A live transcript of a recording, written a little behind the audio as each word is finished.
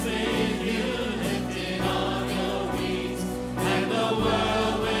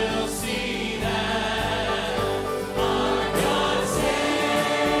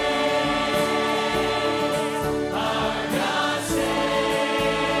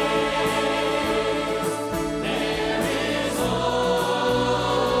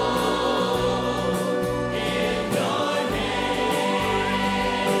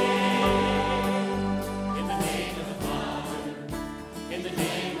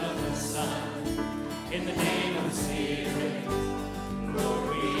of the Son, in the name of the Spirit, Lord,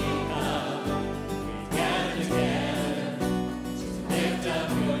 we come. We gather together to lift up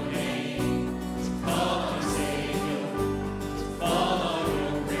your name, to call on Savior, to fall on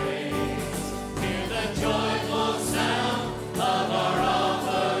your grace. Hear the joyful sound of our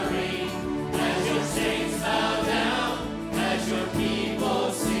offering as your saints bow down, as your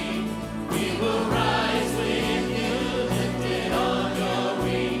people sing. We will rise with you, lifted on your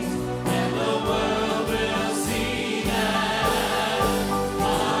wings, and the world will see that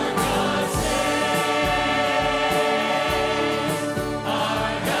our God saves,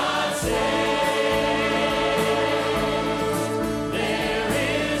 our God saves. There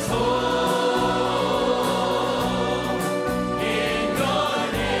is hope in your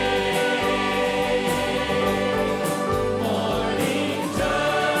name. Morning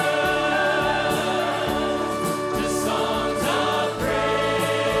turns to songs of praise.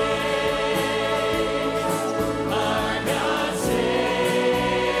 Our God saves,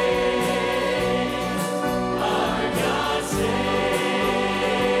 our God saves.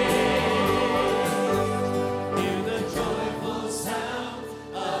 Hear the joyful sound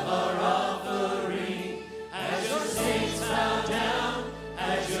of our offering as your saints bow down,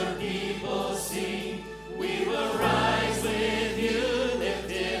 as your people sing. We will rise with you,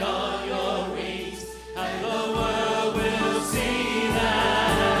 lifted on your wings, and the world will see that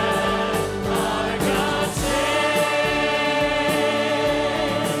our God saves,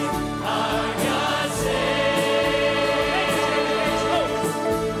 our God saves.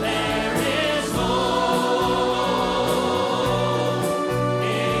 There is hope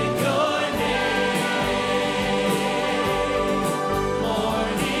in your name.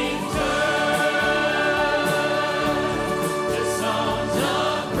 Morning turns to songs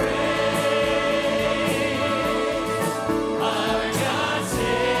of praise. Our God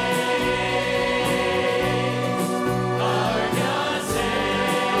saves, our God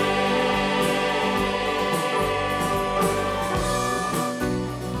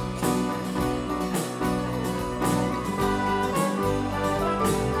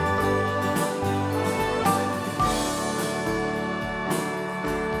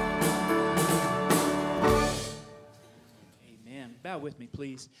Amen. Bow with me,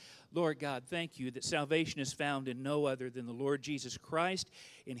 please. Lord God, thank you that salvation is found in no other than the Lord Jesus Christ.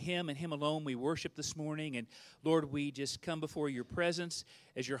 In Him and Him alone we worship this morning. And Lord, we just come before your presence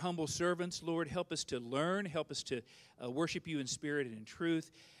as your humble servants. Lord, help us to learn. Help us to worship you in spirit and in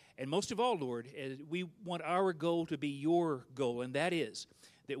truth. And most of all, Lord, we want our goal to be your goal, and that is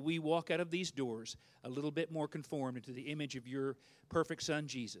that we walk out of these doors a little bit more conformed into the image of your perfect Son,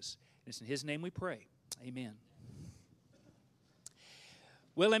 Jesus. And it's in His name we pray. Amen.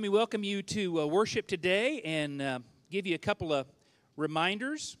 Well, let me welcome you to worship today and give you a couple of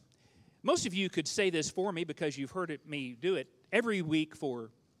reminders. Most of you could say this for me because you've heard me do it every week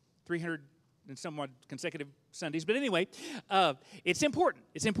for 300 and somewhat consecutive Sundays. But anyway, it's important.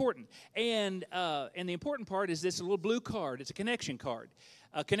 It's important. And the important part is this little blue card. It's a connection card.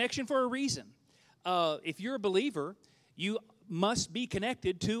 A connection for a reason. If you're a believer, you must be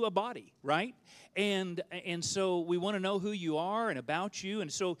connected to a body, right? And so we want to know who you are and about you.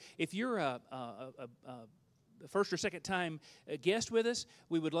 And so if you're a first or second time guest with us,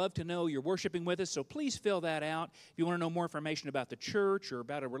 we would love to know you're worshiping with us. So please fill that out. If you want to know more information about the church or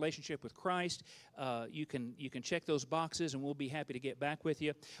about a relationship with Christ, you can check those boxes, and we'll be happy to get back with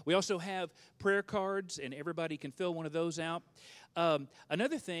you. We also have prayer cards, and everybody can fill one of those out.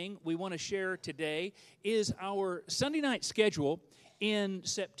 Another thing we want to share today is our Sunday night schedule in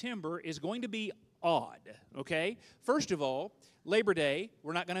September is going to be odd, okay? First of all, Labor Day,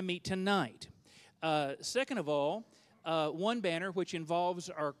 we're not going to meet tonight. Second of all, one banner, which involves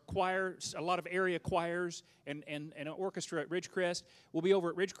our choir, a lot of area choirs and an orchestra at Ridgecrest, will be over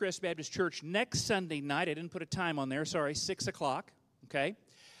at Ridgecrest Baptist Church next Sunday night. I didn't put a time on there, sorry, 6 o'clock, okay?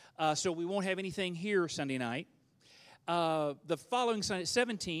 So we won't have anything here Sunday night. The following Sunday,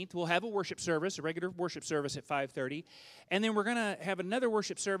 17th, we'll have a worship service, a regular worship service at 5:30. And then we're going to have another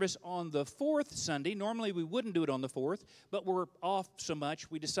worship service on the 4th Sunday. Normally we wouldn't do it on the 4th, but we're off so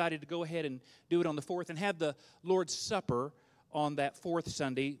much, we decided to go ahead and do it on the 4th and have the Lord's Supper on that 4th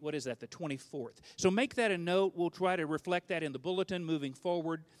Sunday. What is that, the 24th? So make that a note. We'll try to reflect that in the bulletin moving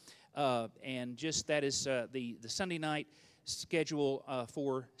forward. And just that is the Sunday night schedule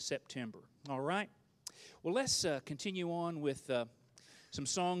for September. All right? Well, let's continue on with some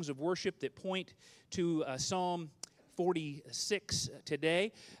songs of worship that point to Psalm 46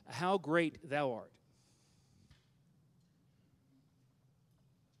 today. How great thou art.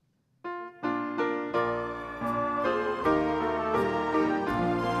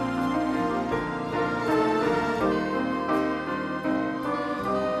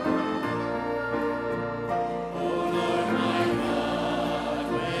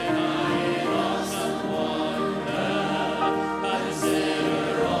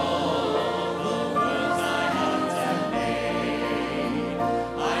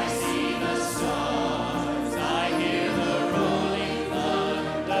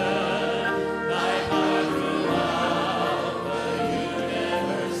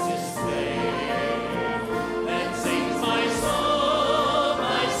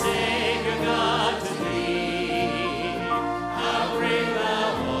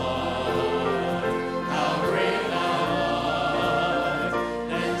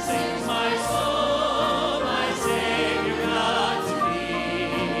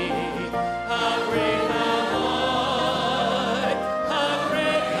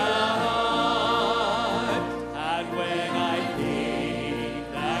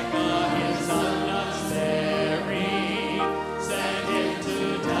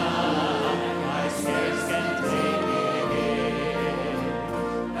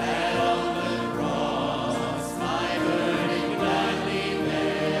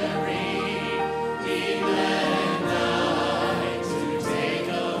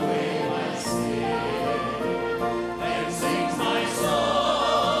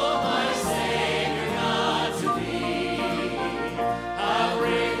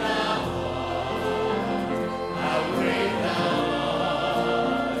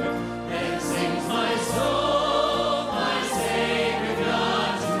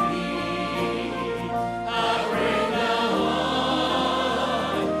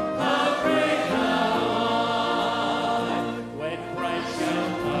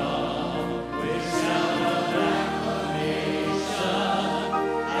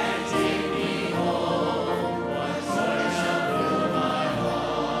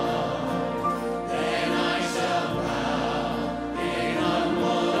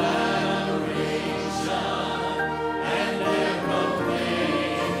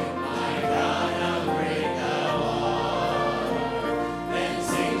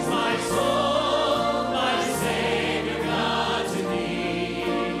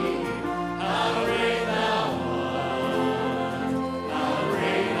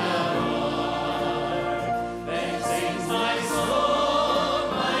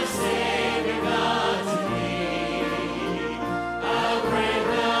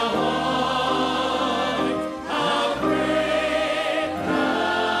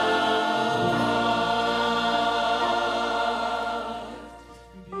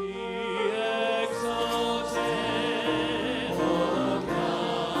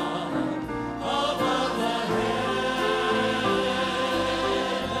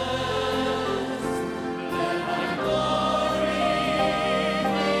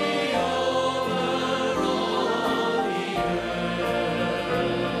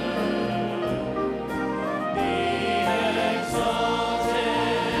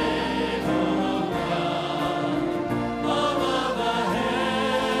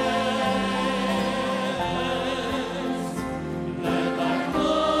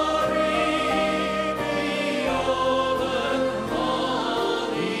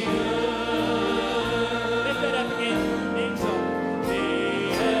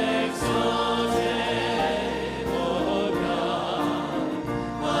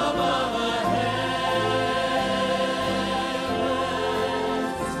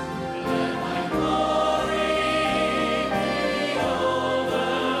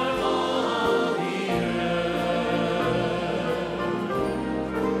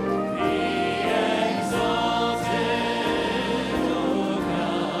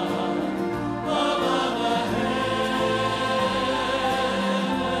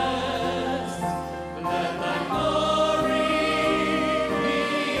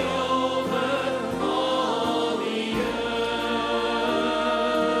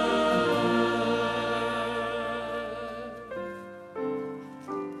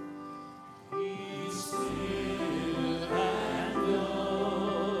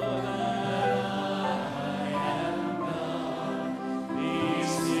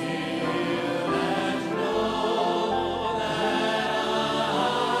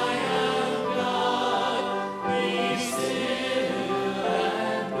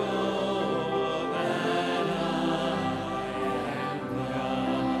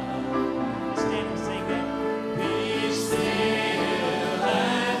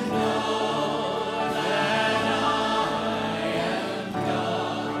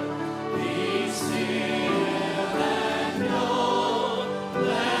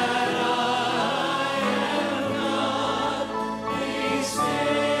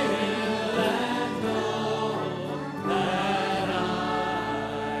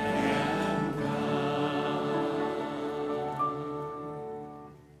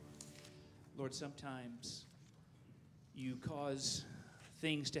 Lord, sometimes you cause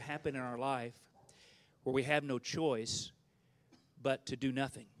things to happen in our life where we have no choice but to do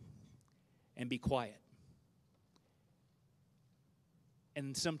nothing and be quiet.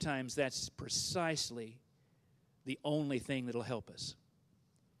 And sometimes that's precisely the only thing that'll help us.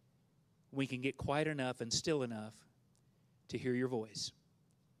 We can get quiet enough and still enough to hear your voice.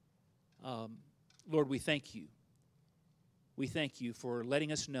 Lord, we thank you. We thank you for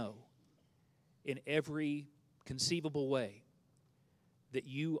letting us know in every conceivable way that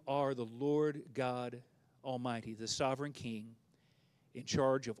you are the Lord God Almighty, the sovereign King, in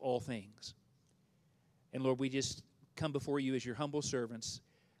charge of all things. And Lord, we just come before you as your humble servants,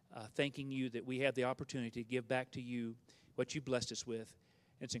 thanking you that we have the opportunity to give back to you what you blessed us with.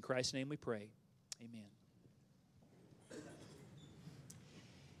 And it's in Christ's name we pray. Amen.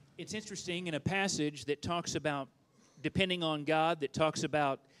 It's interesting in a passage that talks about depending on God, that talks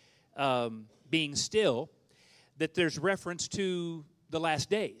about being still, that there's reference to the last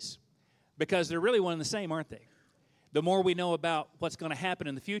days, because they're really one and the same, aren't they? The more we know about what's going to happen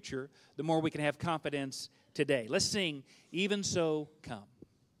in the future, the more we can have confidence today. Let's sing, Even So Come.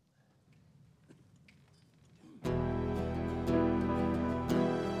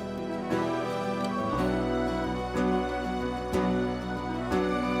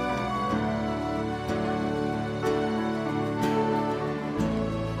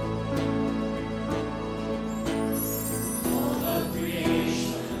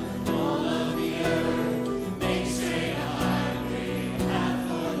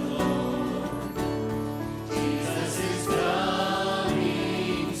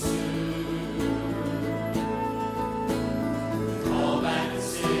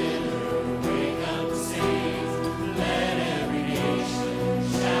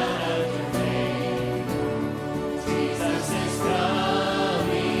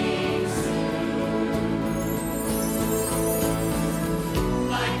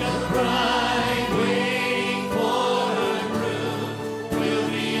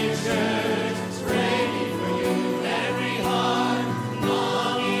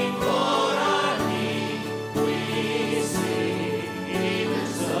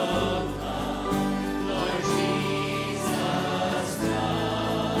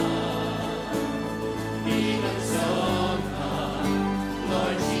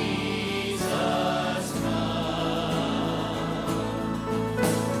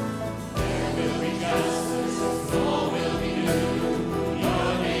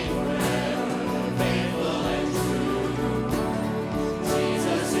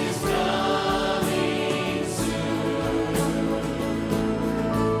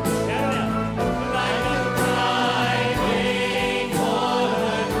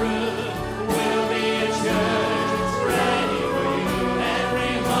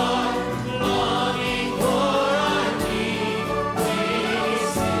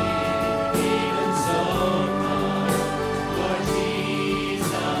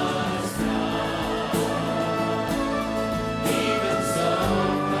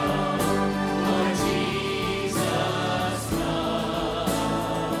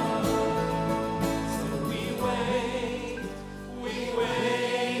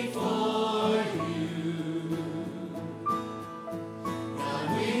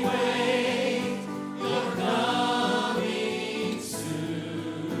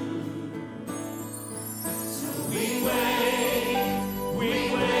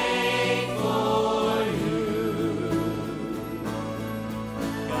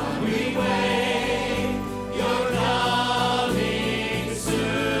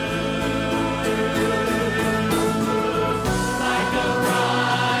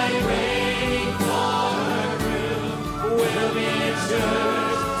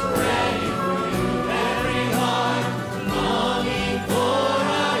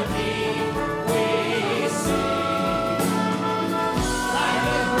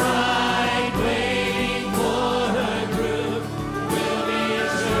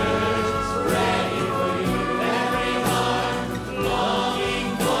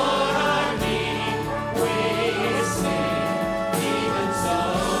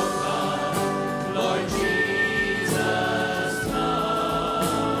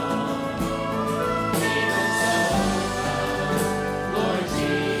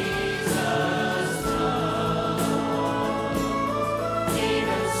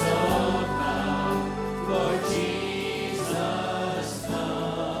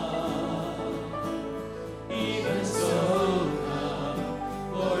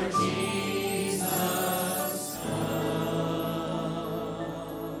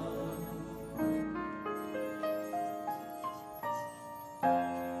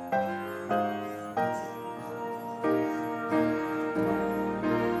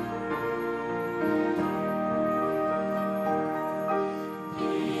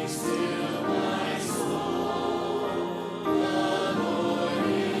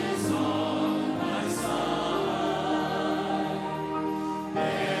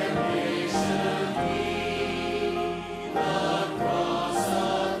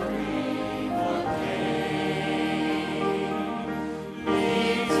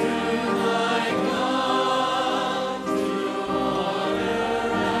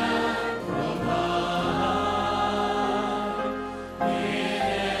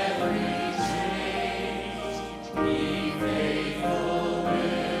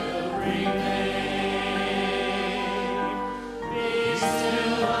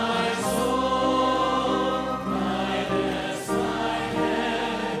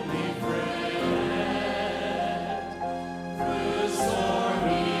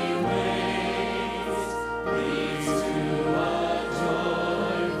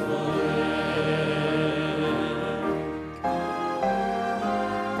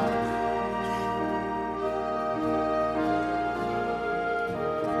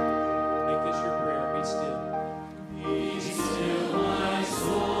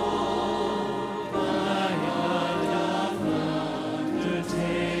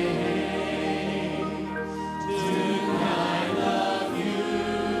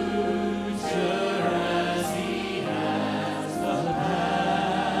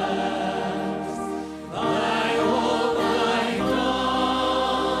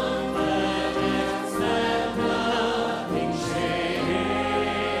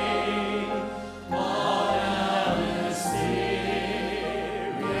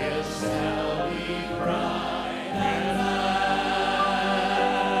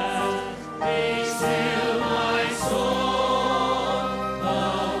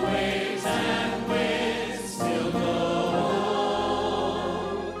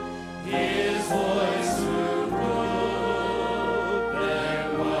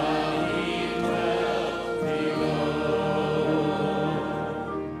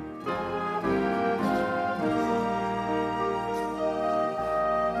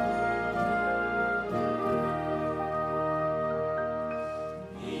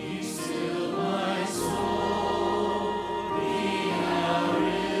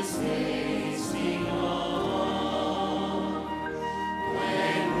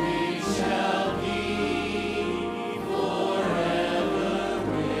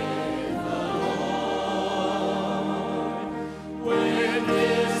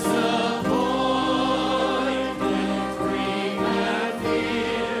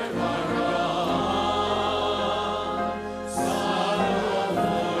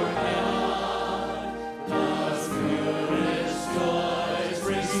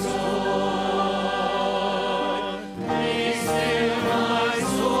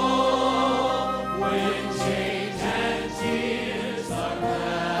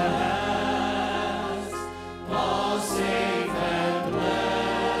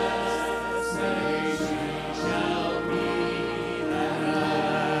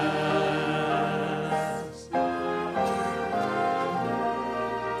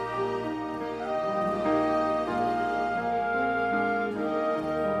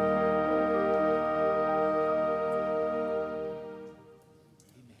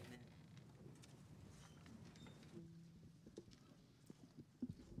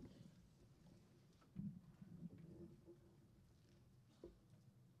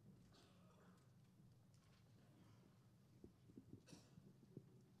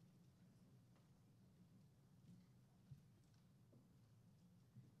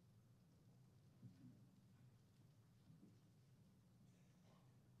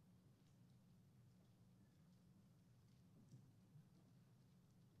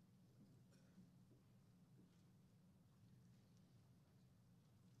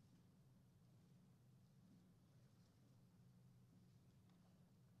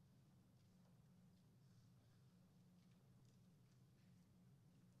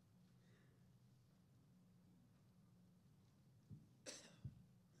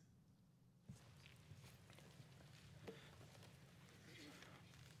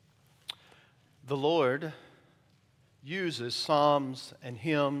 The Lord uses psalms and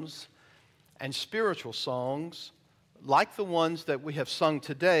hymns and spiritual songs like the ones that we have sung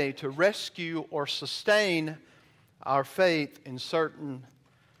today to rescue or sustain our faith in certain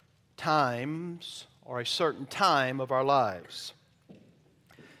times or a certain time of our lives.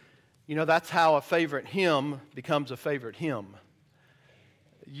 You know, that's how a favorite hymn becomes a favorite hymn.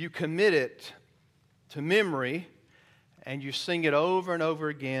 You commit it to memory and you sing it over and over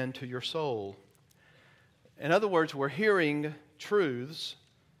again to your soul. In other words, we're hearing truths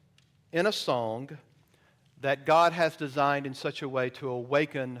in a song that God has designed in such a way to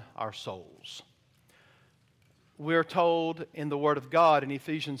awaken our souls. We're told in the Word of God in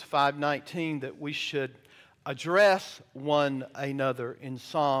Ephesians 5:19 that we should address one another in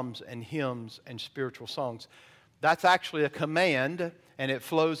psalms and hymns and spiritual songs. That's actually a command, and it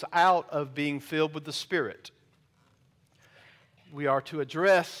flows out of being filled with the Spirit. We are to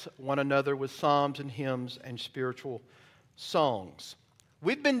address one another with psalms and hymns and spiritual songs.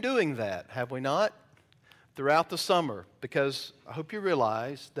 We've been doing that, have we not? Throughout the summer, because I hope you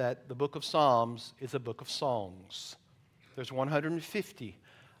realize that the book of Psalms is a book of songs. There's 150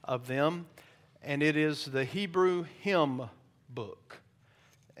 of them, and it is the Hebrew hymn book,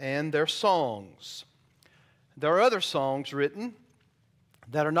 and they're songs. There are other songs written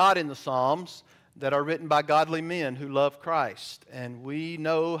that are not in the Psalms, that are written by godly men who love Christ, and we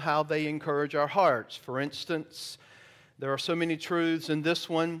know how they encourage our hearts. For instance, there are so many truths in this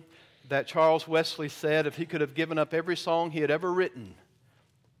one that Charles Wesley said if he could have given up every song he had ever written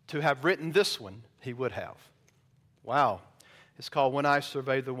to have written this one, he would have. Wow. It's called When I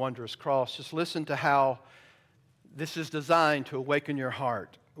Survey the Wondrous Cross. Just listen to how this is designed to awaken your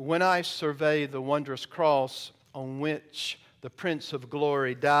heart. When I survey the wondrous cross on which the Prince of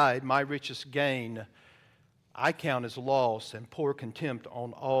Glory died, my richest gain I count as loss and pour contempt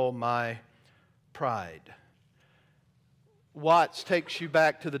on all my pride. Watts takes you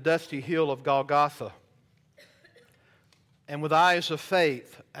back to the dusty hill of Golgotha. And with eyes of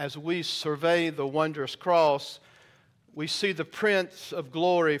faith, as we survey the wondrous cross, we see the Prince of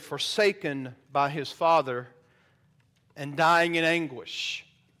Glory forsaken by His Father and dying in anguish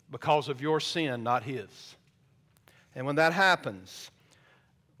because of your sin, not His. And when that happens,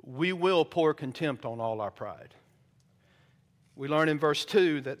 we will pour contempt on all our pride. We learn in verse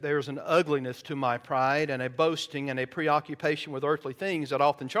 2 that there's an ugliness to my pride and a boasting and a preoccupation with earthly things that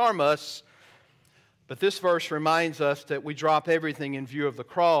often charm us. But this verse reminds us that we drop everything in view of the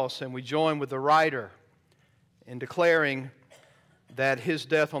cross, and we join with the writer in declaring that his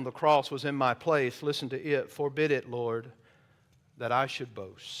death on the cross was in my place. Listen to it. Forbid it, Lord, that I should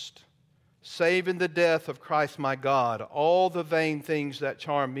boast. Save in the death of Christ my God all the vain things that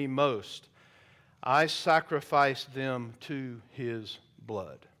charm me most. I sacrificed them to his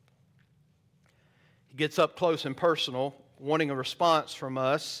blood. He gets up close and personal, wanting a response from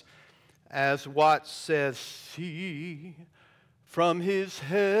us, as Watts says, see from his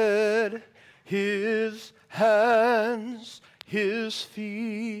head, his hands, his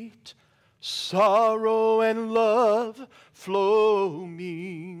feet, sorrow and love flow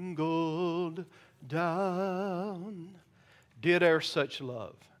mingled down. Did e'er such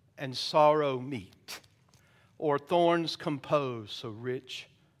love and sorrow meet, or thorns compose so rich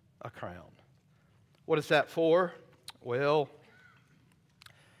a crown? What is that for? Well,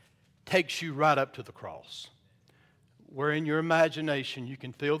 takes you right up to the cross, where in your imagination you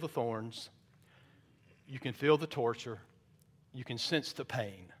can feel the thorns, you can feel the torture, you can sense the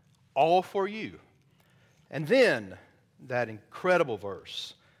pain, all for you. And then that incredible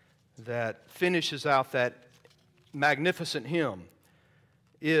verse that finishes out that magnificent hymn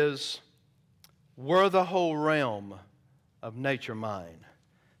is, were the whole realm of nature mine,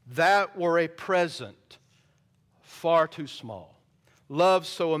 that were a present far too small. Love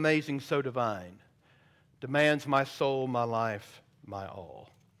so amazing, so divine, demands my soul, my life, my all.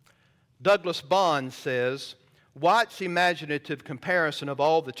 Douglas Bond says, Watts' imaginative comparison of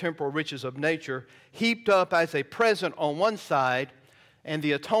all the temporal riches of nature heaped up as a present on one side and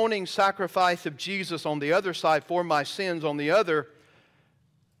the atoning sacrifice of Jesus on the other side for my sins on the other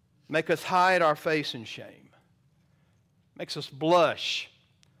make us hide our face in shame, makes us blush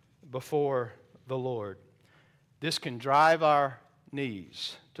before the Lord. This can drive our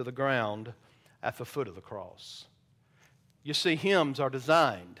knees to the ground at the foot of the cross. You see, hymns are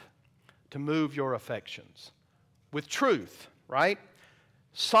designed to move your affections with truth, right?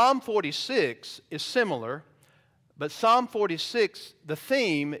 Psalm 46 is similar, but Psalm 46, the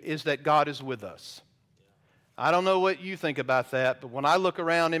theme is that God is with us. I don't know what you think about that, but when I look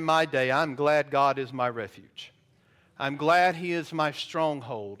around in my day, I'm glad God is my refuge. I'm glad He is my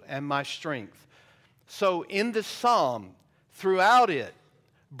stronghold and my strength. So in this psalm, throughout it,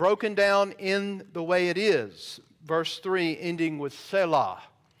 broken down in the way it is, verse 3 ending with Selah,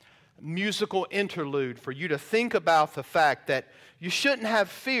 musical interlude for you to think about the fact that you shouldn't have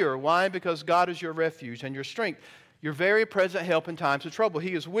fear. Why? Because God is your refuge and your strength, your very present help in times of trouble.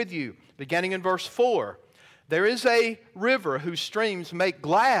 He is with you. Beginning in verse 4, there is a river whose streams make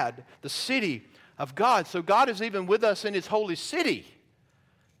glad the city of God. So God is even with us in His holy city.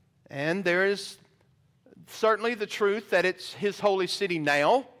 And there is certainly the truth that it's His holy city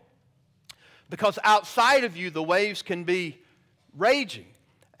now, because outside of you the waves can be raging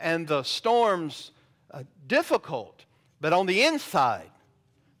and the storms difficult. But on the inside,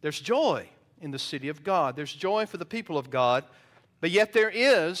 there's joy in the city of God. There's joy for the people of God. But yet there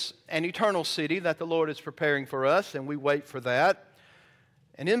is an eternal city that the Lord is preparing for us, and we wait for that.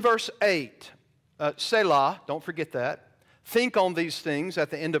 And in verse 8, Selah, don't forget that. Think on these things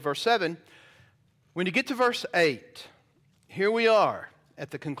at the end of verse 7. When you get to verse 8, here we are at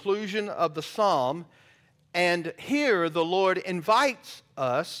the conclusion of the psalm, and here the Lord invites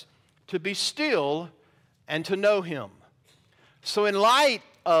us to be still and to know Him. So in light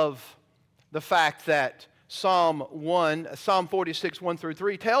of the fact that Psalm 46, 1 through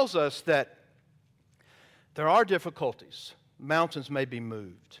 3 tells us that there are difficulties. Mountains may be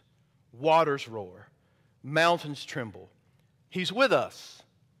moved. Waters roar. Mountains tremble. He's with us.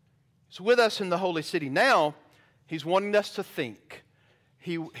 He's with us in the holy city. Now, He's wanting us to think.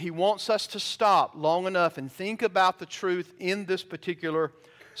 He wants us to stop long enough and think about the truth in this particular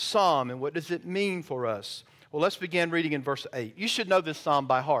psalm and what does it mean for us. Well, let's begin reading in verse 8. You should know this psalm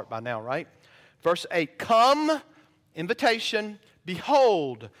by heart by now, right? Verse 8, come, invitation,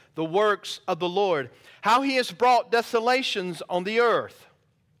 behold the works of the Lord, how He has brought desolations on the earth.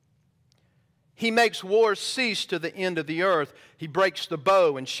 He makes wars cease to the end of the earth. He breaks the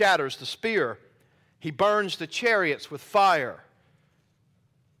bow and shatters the spear. He burns the chariots with fire.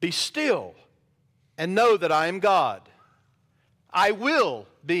 Be still and know that I am God. I will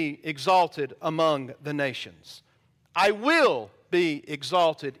be exalted among the nations. I will be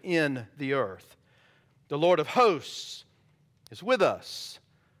exalted in the earth. The Lord of hosts is with us.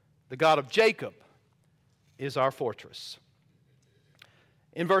 The God of Jacob is our fortress.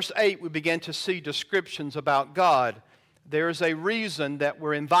 In verse 8, we begin to see descriptions about God there is a reason that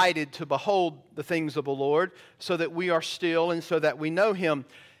we're invited to behold the things of the Lord, so that we are still and so that we know Him.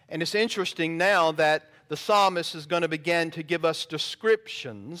 And it's interesting now that the psalmist is going to begin to give us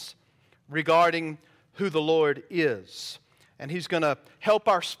descriptions regarding who the Lord is. And he's going to help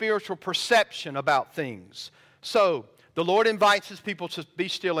our spiritual perception about things. So, the Lord invites His people to be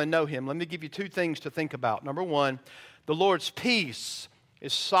still and know Him. Let me give you two things to think about. Number one, the Lord's peace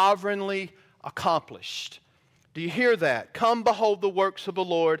is sovereignly accomplished. Do you hear that? Come behold the works of the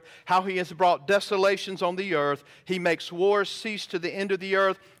Lord, how He has brought desolations on the earth. He makes wars cease to the end of the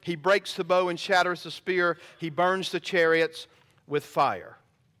earth. He breaks the bow and shatters the spear. He burns the chariots with fire.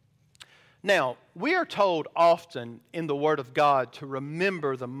 Now, we are told often in the Word of God to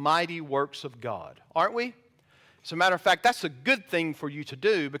remember the mighty works of God, aren't we? As a matter of fact, that's a good thing for you to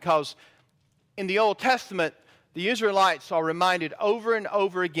do, because in the Old Testament, the Israelites are reminded over and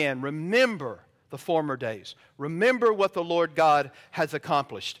over again, remember the former days. Remember what the Lord God has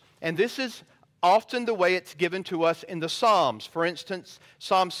accomplished. And this is often the way it's given to us in the Psalms. For instance,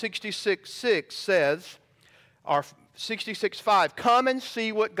 Psalm 66:6 says, or 66:5, come and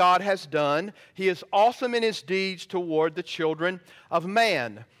see what God has done. He is awesome in His deeds toward the children of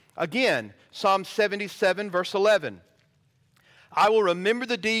man. Again, Psalm 77, verse 11. I will remember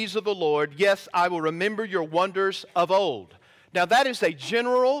the deeds of the Lord. Yes, I will remember your wonders of old. Now, that is a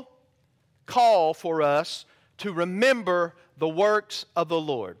general call for us to remember the works of the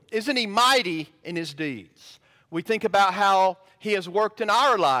Lord. Isn't He mighty in His deeds? We think about how He has worked in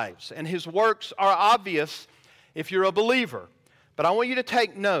our lives, and His works are obvious if you're a believer. But I want you to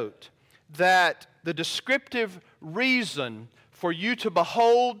take note that the descriptive reason for you to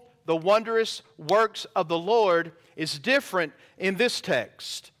behold the wondrous works of the Lord is different in this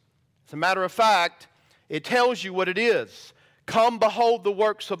text. As a matter of fact, it tells you what it is. Come behold the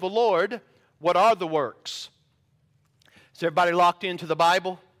works of the Lord. What are the works? Is everybody locked into the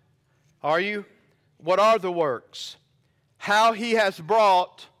Bible? Are you? What are the works? How He has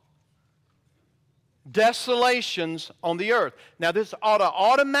brought desolations on the earth. Now, this ought to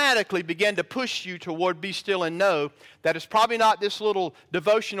automatically begin to push you toward be still and know that it's probably not this little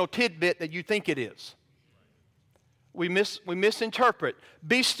devotional tidbit that you think it is. We misinterpret.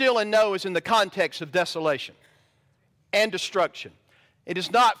 Be still and know is in the context of desolation and destruction. It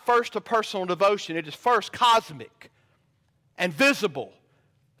is not first a personal devotion. It is first cosmic and visible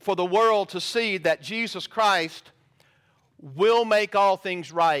for the world to see that Jesus Christ will make all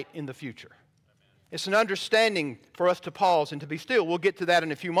things right in the future. It's an understanding for us to pause and to be still. We'll get to that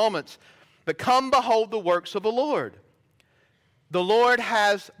in a few moments. But come behold the works of the Lord. The Lord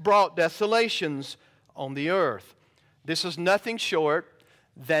has brought desolations on the earth. This is nothing short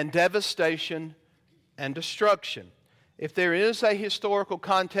than devastation and destruction. If there is a historical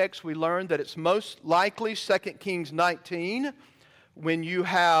context, we learn that it's most likely 2 Kings 19, when you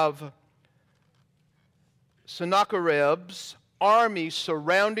have Sennacherib's army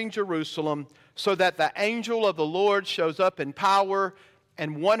surrounding Jerusalem, so that the angel of the Lord shows up in power,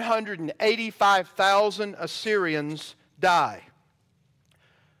 and 185,000 Assyrians die.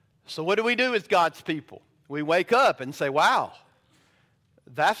 So what do we do as God's people? We wake up and say, wow,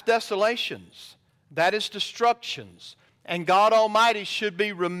 that's desolations. That is destructions. And God Almighty should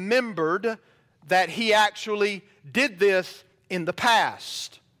be remembered that He actually did this in the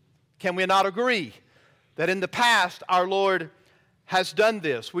past. Can we not agree that in the past our Lord has done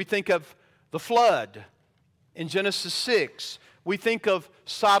this? We think of the flood in Genesis 6. We think of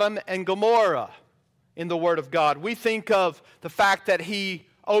Sodom and Gomorrah in the Word of God. We think of the fact that He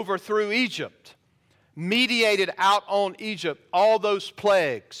overthrew Egypt, mediated out on Egypt all those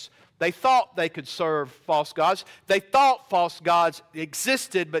plagues. They thought they could serve false gods. They thought false gods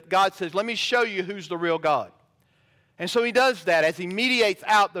existed, but God says, let me show you who's the real God. And so He does that as He mediates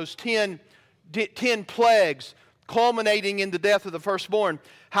out those 10 plagues, culminating in the death of the firstborn.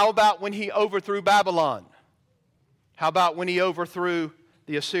 How about when He overthrew Babylon? How about when He overthrew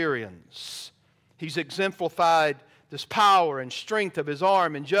the Assyrians? He's exemplified this power and strength of His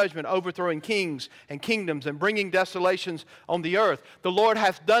arm and judgment, overthrowing kings and kingdoms and bringing desolations on the earth. The Lord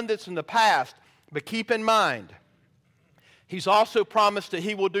has done this in the past, but keep in mind, He's also promised that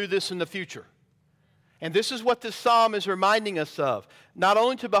He will do this in the future. And this is what this psalm is reminding us of. Not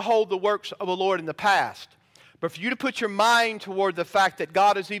only to behold the works of the Lord in the past, but for you to put your mind toward the fact that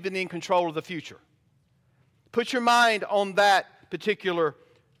God is even in control of the future. Put your mind on that particular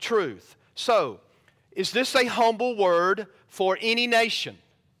truth. So, is this a humble word for any nation?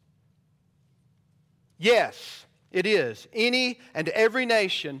 Yes, it is. Any and every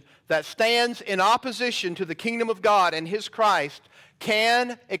nation that stands in opposition to the kingdom of God and His Christ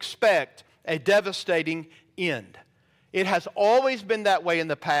can expect a devastating end. It has always been that way in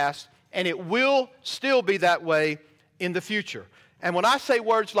the past, and it will still be that way in the future. And when I say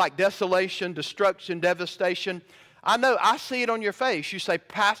words like desolation, destruction, devastation, I know, I see it on your face. You say,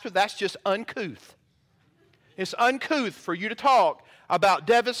 Pastor, that's just uncouth. It's uncouth for you to talk about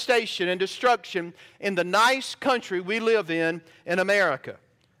devastation and destruction in the nice country we live in America.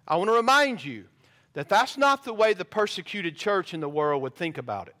 I want to remind you that that's not the way the persecuted church in the world would think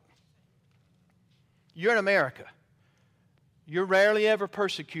about it. You're in America. You're rarely ever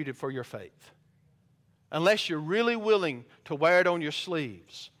persecuted for your faith, unless you're really willing to wear it on your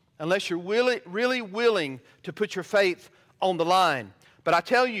sleeves, unless you're really willing to put your faith on the line. But I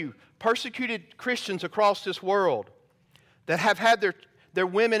tell you, persecuted Christians across this world that have had their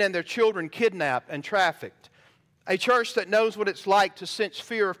women and their children kidnapped and trafficked, a church that knows what it's like to sense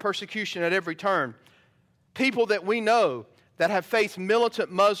fear of persecution at every turn, people that we know that have faced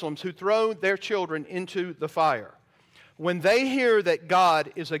militant Muslims who throw their children into the fire. When they hear that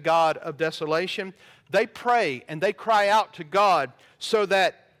God is a God of desolation, they pray and they cry out to God so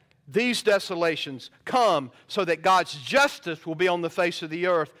that these desolations come, so that God's justice will be on the face of the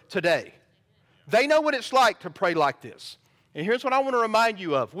earth today. They know what it's like to pray like this. And here's what I want to remind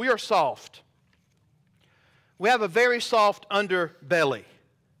you of. We are soft. We have a very soft underbelly.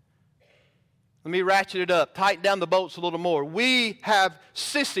 Let me ratchet it up, tighten down the bolts a little more. We have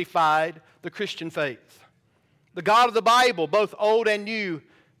sissified the Christian faith. The God of the Bible, both old and new,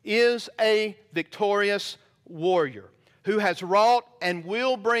 is a victorious warrior who has wrought and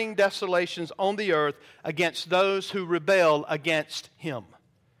will bring desolations on the earth against those who rebel against Him.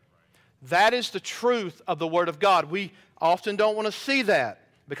 That is the truth of the Word of God. We often don't want to see that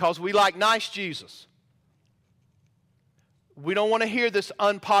because we like nice Jesus. We don't want to hear this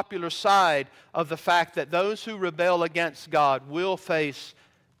unpopular side of the fact that those who rebel against God will face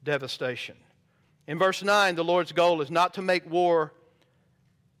devastation. In verse 9, the Lord's goal is not to make war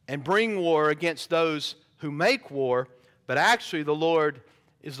and bring war against those who make war, but actually the Lord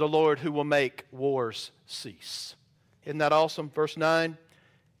is the Lord who will make wars cease. Isn't that awesome? Verse 9,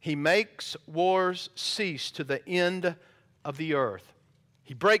 He makes wars cease to the end of the earth.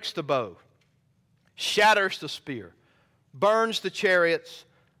 He breaks the bow, shatters the spear, burns the chariots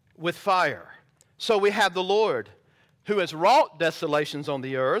with fire. So we have the Lord who has wrought desolations on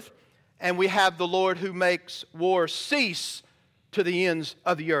the earth, and we have the Lord who makes war cease to the ends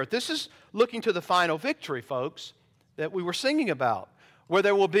of the earth. This is looking to the final victory, folks, that we were singing about, where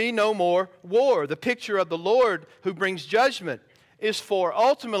there will be no more war. The picture of the Lord who brings judgment is for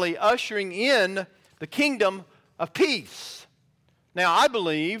ultimately ushering in the kingdom of peace. Now, I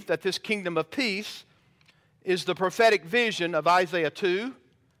believe that this kingdom of peace is the prophetic vision of Isaiah 2.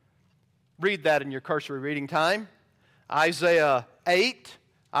 Read that in your cursory reading time. Isaiah 8,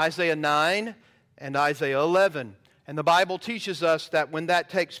 Isaiah 9, and Isaiah 11. And the Bible teaches us that when that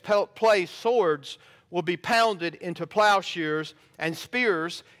takes place, swords will be pounded into plowshares and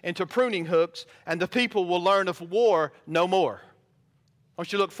spears into pruning hooks, and the people will learn of war no more. I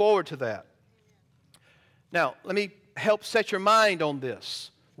want you to look forward to that. Now, let me help set your mind on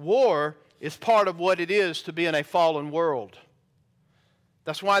this. War is part of what it is to be in a fallen world.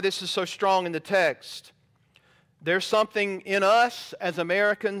 That's why this is so strong in the text. There's something in us as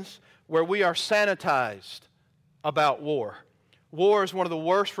Americans where we are sanitized about war. War is one of the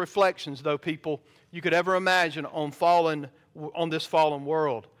worst reflections, though, people, you could ever imagine on this fallen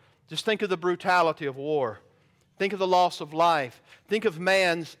world. Just think of the brutality of war. Think of the loss of life. Think of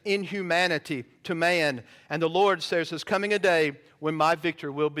man's inhumanity to man. And the Lord says, there's coming a day when my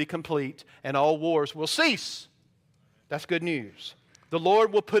victory will be complete and all wars will cease. That's good news. The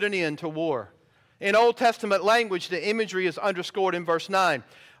Lord will put an end to war. In Old Testament language, the imagery is underscored in verse 9.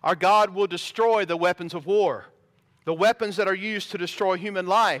 Our God will destroy the weapons of war. The weapons that are used to destroy human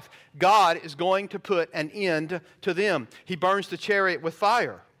life, God is going to put an end to them. He burns the chariot with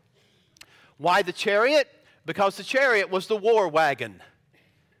fire. Why the chariot? Because the chariot was the war wagon.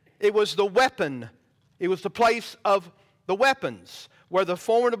 It was the weapon. It was the place of the weapons, where the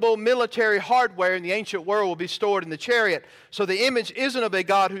formidable military hardware in the ancient world will be stored in the chariot. So the image isn't of a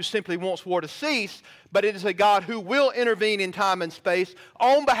God who simply wants war to cease, but it is a God who will intervene in time and space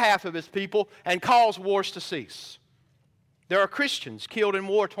on behalf of His people and cause wars to cease. There are Christians killed in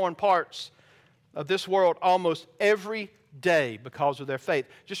war-torn parts of this world almost every day because of their faith.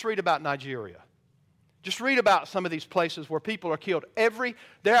 Just read about Nigeria. Just read about some of these places where people are killed.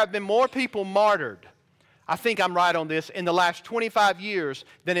 There have been more people martyred, I think I'm right on this, in the last 25 years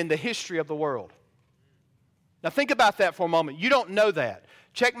than in the history of the world. Now think about that for a moment. You don't know that.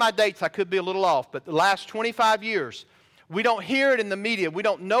 Check my dates, I could be a little off, but the last 25 years, we don't hear it in the media. We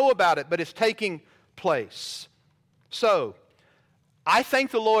don't know about it, but it's taking place. So, I thank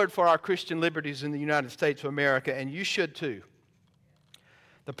the Lord for our Christian liberties in the United States of America, and you should too.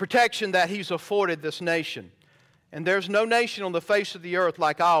 The protection that He's afforded this nation. And there's no nation on the face of the earth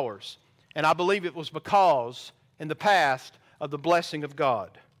like ours. And I believe it was because, in the past, of the blessing of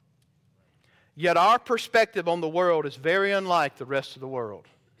God. Yet our perspective on the world is very unlike the rest of the world.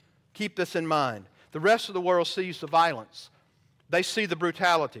 Keep this in mind. The rest of the world sees the violence. They see the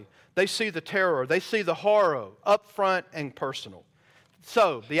brutality. They see the terror. They see the horror, up front and personal.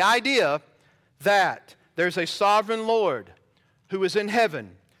 So, the idea that there's a sovereign Lord who is in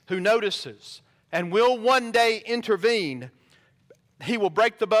heaven, who notices, and will one day intervene. He will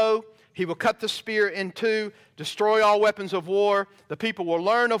break the bow. He will cut the spear in two, destroy all weapons of war. The people will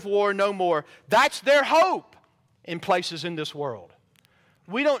learn of war no more. That's their hope in places in this world.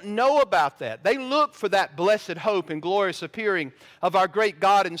 We don't know about that. They look for that blessed hope and glorious appearing of our great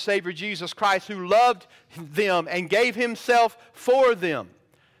God and Savior Jesus Christ, who loved them and gave Himself for them.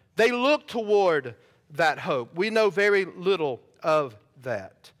 They look toward that hope. We know very little of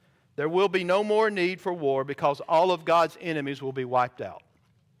that. There will be no more need for war because all of God's enemies will be wiped out.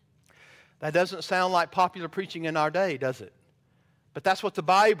 That doesn't sound like popular preaching in our day, does it? But that's what the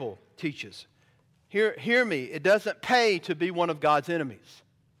Bible teaches. Hear me. It doesn't pay to be one of God's enemies.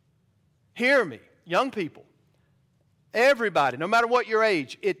 Hear me, young people. Everybody, no matter what your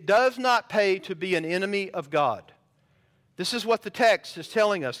age, it does not pay to be an enemy of God. This is what the text is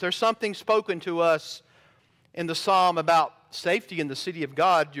telling us. There's something spoken to us in the psalm about safety in the city of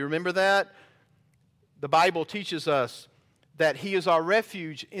God. Do you remember that? The Bible teaches us that He is our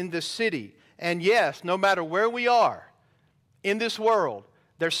refuge in this city. And yes, no matter where we are in this world,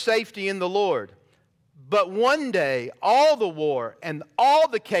 there's safety in the Lord. But one day, all the war and all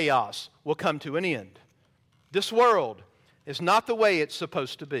the chaos will come to an end. This world is not the way it's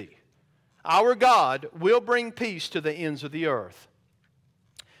supposed to be. Our God will bring peace to the ends of the earth.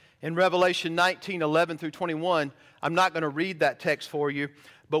 In Revelation 19:11 through 21, I'm not going to read that text for you,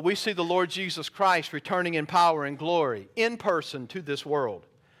 but we see the Lord Jesus Christ returning in power and glory in person to this world.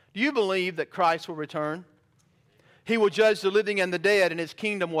 Do you believe that Christ will return? He will judge the living and the dead, and His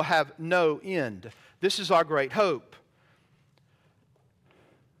kingdom will have no end. This is our great hope.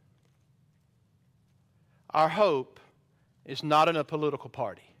 Our hope is not in a political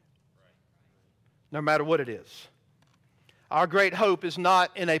party, no matter what it is. Our great hope is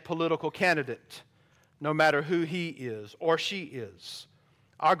not in a political candidate, no matter who he is or she is.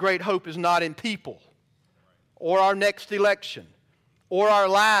 Our great hope is not in people or our next election or our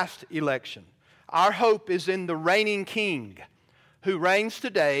last election. Our hope is in the reigning King who reigns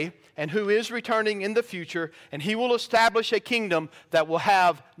today and who is returning in the future, and He will establish a kingdom that will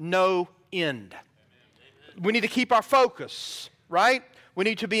have no end. We need to keep our focus, right? We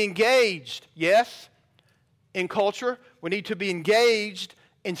need to be engaged, yes, in culture. We need to be engaged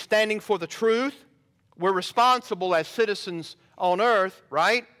in standing for the truth. We're responsible as citizens on earth,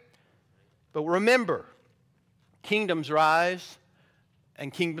 right? But remember, kingdoms rise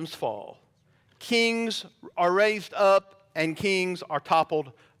and kingdoms fall. Kings are raised up and kings are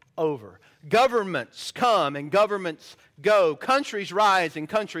toppled over. Governments come and governments go. Countries rise and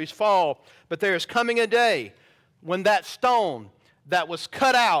countries fall. But there is coming a day when that stone that was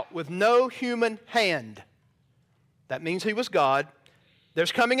cut out with no human hand, that means He was God,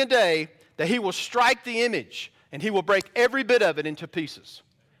 there's coming a day that He will strike the image and He will break every bit of it into pieces.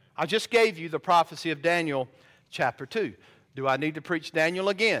 I just gave you the prophecy of Daniel chapter 2. Do I need to preach Daniel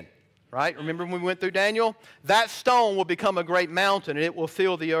again? Right? Remember when we went through Daniel? That stone will become a great mountain and it will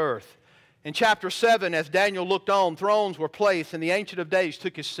fill the earth. In chapter 7, as Daniel looked on, thrones were placed and the Ancient of Days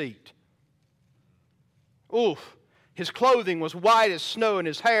took his seat. Oof. His clothing was white as snow and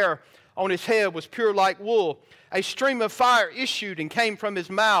his hair on his head was pure like wool. A stream of fire issued and came from his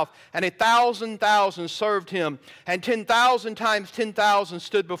mouth, and 1,000,000 served him, and 10,000 times 10,000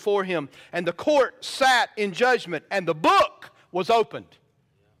 stood before him. And the court sat in judgment, and the book was opened.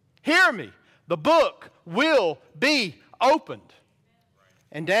 Hear me, the book will be opened.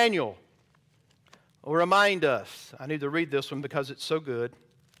 And Daniel will remind us, I need to read this one because it's so good.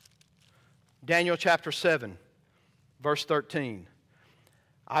 Daniel chapter 7, verse 13.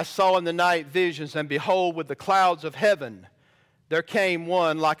 I saw in the night visions, and behold, with the clouds of heaven, there came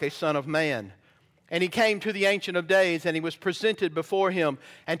one like a son of man. And he came to the Ancient of Days, and he was presented before him.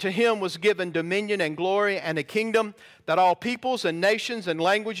 And to him was given dominion and glory and a kingdom, that all peoples and nations and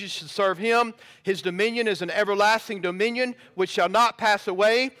languages should serve him. His dominion is an everlasting dominion which shall not pass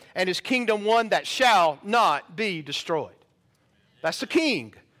away, and his kingdom one that shall not be destroyed. That's the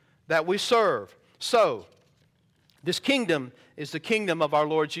King that we serve. So, This kingdom is the kingdom of our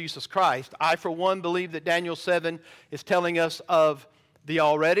Lord Jesus Christ. I, for one, believe that Daniel 7 is telling us of the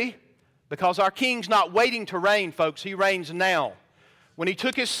already, because our king's not waiting to reign, folks. He reigns now. When he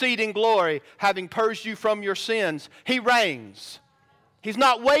took his seat in glory, having purged you from your sins, he reigns. He's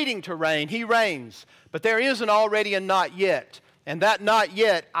not waiting to reign. He reigns. But there is an already and not yet. And that not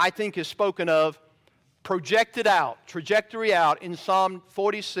yet, I think, is spoken of, projected out, trajectory out in Psalm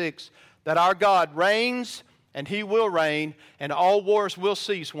 46, that our God reigns and he will reign and all wars will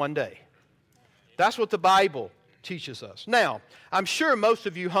cease one day. That's what the Bible teaches us. Now, I'm sure most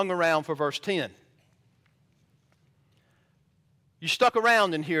of you hung around for verse 10. You stuck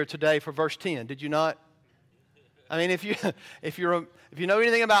around in here today for verse 10, did you not? I mean, if you know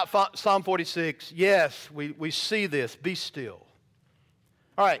anything about Psalm 46, yes, we see this. Be still.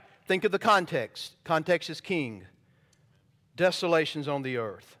 All right, think of the context. Context is king. Desolations on the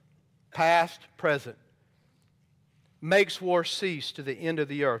earth. Past, present. Makes war cease to the end of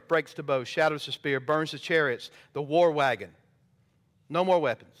the earth. Breaks the bow, shatters the spear, burns the chariots, the war wagon. No more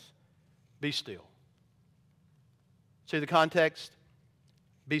weapons. Be still. See the context?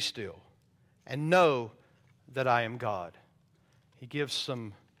 Be still. And know that I am God. He gives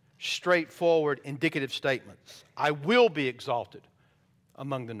some straightforward indicative statements. I will be exalted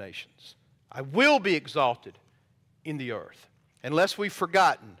among the nations. I will be exalted in the earth. Unless we've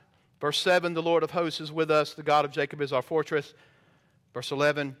forgotten. Verse 7, the Lord of hosts is with us. The God of Jacob is our fortress. Verse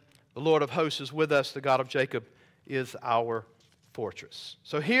 11, the Lord of hosts is with us. The God of Jacob is our fortress.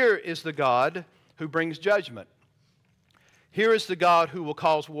 So here is the God who brings judgment. Here is the God who will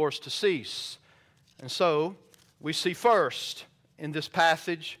cause wars to cease. And so we see first in this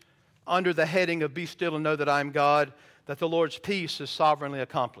passage, under the heading of be still and know that I am God, that the Lord's peace is sovereignly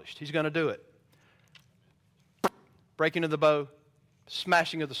accomplished. He's going to do it. Breaking of the bow,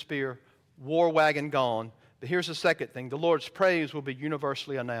 smashing of the spear, war wagon gone. But here's the second thing. The Lord's praise will be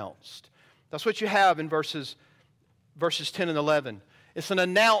universally announced. That's what you have in verses 10 and 11. It's an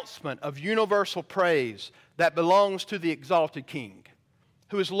announcement of universal praise that belongs to the exalted King,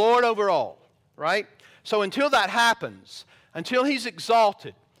 who is Lord over all, right? So until that happens, until He's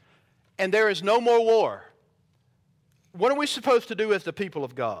exalted, and there is no more war, what are we supposed to do as the people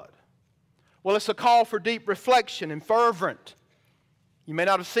of God? Well, it's a call for deep reflection and fervent. You may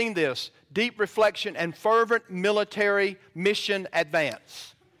not have seen this. Deep reflection and fervent military mission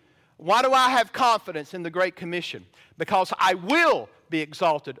advance. Why do I have confidence in the Great Commission? Because I will be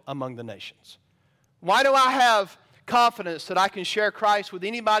exalted among the nations. Why do I have confidence that I can share Christ with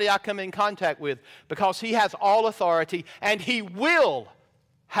anybody I come in contact with? Because He has all authority and He will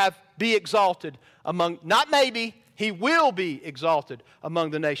be exalted among, not maybe, He will be exalted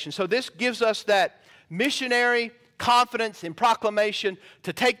among the nations. So this gives us that missionary confidence in proclamation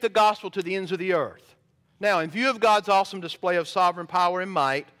to take the gospel to the ends of the earth. Now, in view of God's awesome display of sovereign power and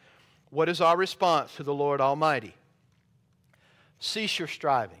might, what is our response to the Lord Almighty? Cease your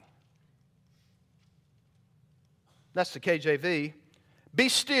striving. That's the KJV. Be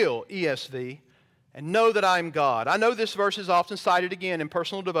still, ESV, and know that I am God. I know this verse is often cited again in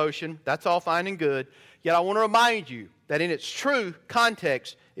personal devotion. That's all fine and good. Yet I want to remind you that in its true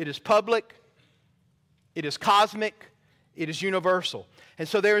context, it is public, it is cosmic, it is universal. And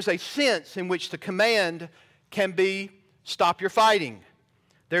so there is a sense in which the command can be stop your fighting.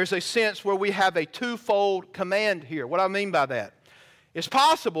 There's a sense where we have a twofold command here. What do I mean by that? It's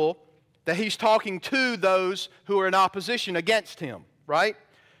possible that He's talking to those who are in opposition against Him, right?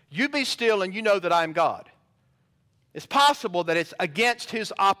 You be still and you know that I am God. It's possible that it's against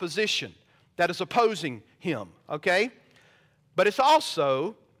His opposition that is opposing Him, okay? But it's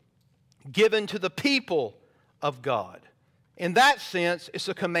also given to the people of God. In that sense, it's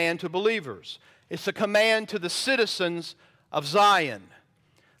a command to believers. It's a command to the citizens of Zion.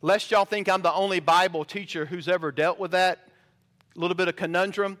 Lest y'all think I'm the only Bible teacher who's ever dealt with that little bit of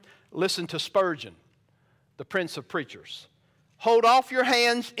conundrum, listen to Spurgeon, the Prince of Preachers. Hold off your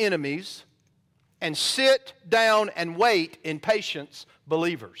hands, enemies, and sit down and wait in patience,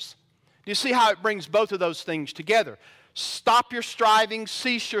 believers. Do you see how it brings both of those things together? Stop your striving,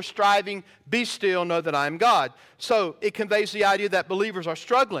 cease your striving, be still, know that I am God. So it conveys the idea that believers are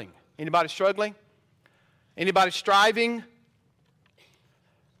struggling. Anybody struggling? Anybody striving?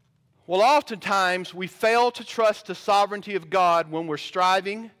 Well, oftentimes we fail to trust the sovereignty of God when we're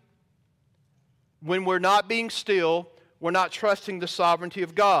striving. When we're not being still, we're not trusting the sovereignty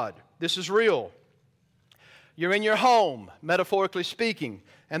of God. This is real. You're in your home, metaphorically speaking,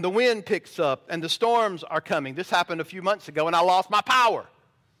 and the wind picks up and the storms are coming. This happened a few months ago and I lost my power.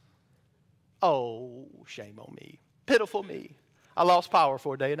 Oh, shame on me. Pitiful me. I lost power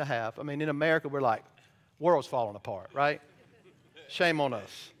for a day and a half. I mean, in America, we're like, World's falling apart, right? Shame on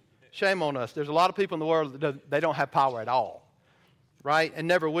us. Shame on us. There's a lot of people in the world that they don't have power at all, right? And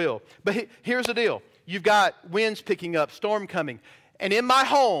never will. But here's the deal. You've got winds picking up, storm coming. And in my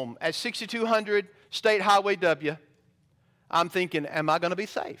home at 6200 State Highway W, I'm thinking, am I going to be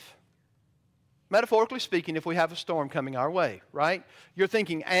safe? Metaphorically speaking, if we have a storm coming our way, right? You're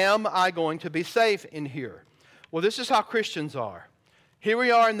thinking, am I going to be safe in here? Well, this is how Christians are. Here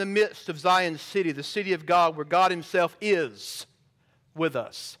we are in the midst of Zion City, the city of God, where God himself is with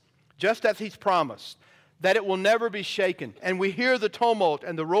us, just as he's promised, that it will never be shaken. And we hear the tumult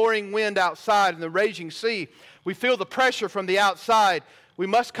and the roaring wind outside and the raging sea. We feel the pressure from the outside. We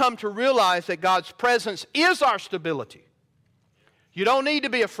must come to realize that God's presence is our stability. You don't need to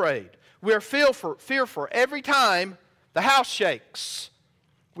be afraid. We are fearful every time the house shakes.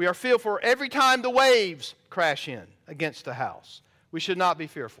 We are fearful every time the waves crash in against the house. We should not be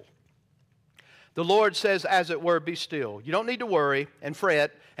fearful. The Lord says, as it were, be still. You don't need to worry and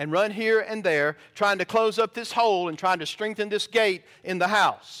fret and run here and there trying to close up this hole and trying to strengthen this gate in the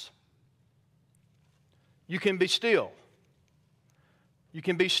house. You can be still. You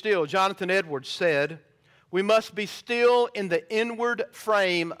can be still. Jonathan Edwards said, we must be still in the inward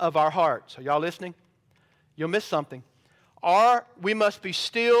frame of our hearts. Are y'all listening? You'll miss something. We must be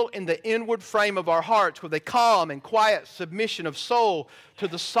still in the inward frame of our hearts with a calm and quiet submission of soul to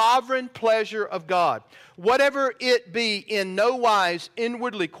the sovereign pleasure of God. Whatever it be, in no wise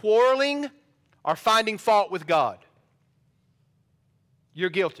inwardly quarreling or finding fault with God. You're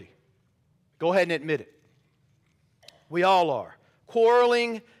guilty. Go ahead and admit it. We all are.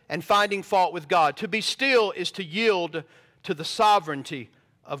 Quarreling and finding fault with God. To be still is to yield to the sovereignty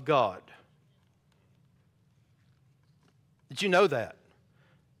of God. Did you know that?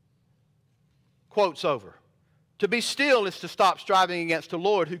 Quote's over. To be still is to stop striving against the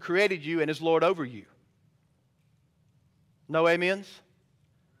Lord who created you and is Lord over you. No amens?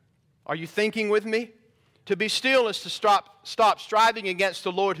 Are you thinking with me? To be still is to stop striving against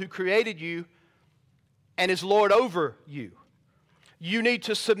the Lord who created you and is Lord over you. You need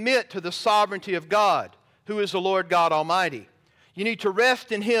to submit to the sovereignty of God, who is the Lord God Almighty. You need to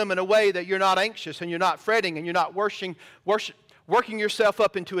rest in him in a way that you're not anxious and you're not fretting and you're not working yourself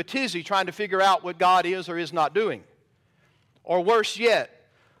up into a tizzy trying to figure out what God is or is not doing. Or worse yet,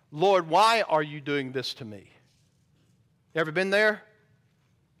 Lord, why are you doing this to me? You ever been there?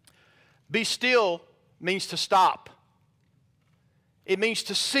 Be still means to stop. It means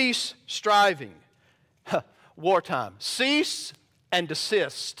to cease striving. Wartime. Cease and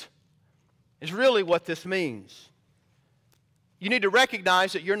desist is really what this means. You need to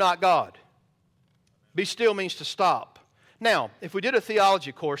recognize that you're not God. Be still means to stop. Now, if we did a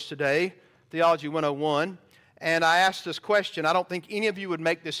theology course today, Theology 101, and I asked this question, I don't think any of you would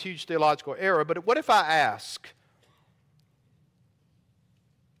make this huge theological error, but what if I ask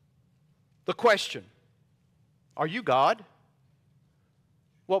the question, are you God?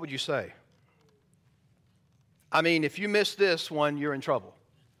 What would you say? I mean, if you miss this one, you're in trouble,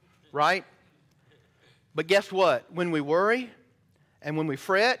 right? But guess what? When we worry and when we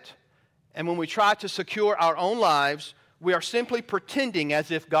fret and when we try to secure our own lives, we are simply pretending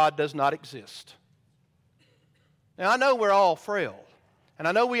as if God does not exist. Now, I know we're all frail, and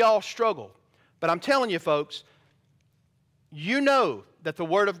I know we all struggle, but I'm telling you, folks, you know that the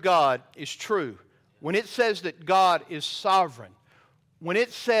Word of God is true. When it says that God is sovereign, when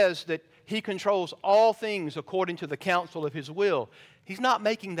it says that He controls all things according to the counsel of His will, He's not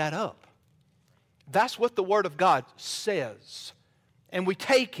making that up. That's what the Word of God says. And we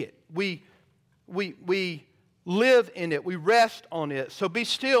take it. We live in it. We rest on it. So be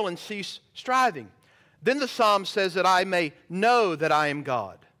still and cease striving. Then the psalm says that I may know that I am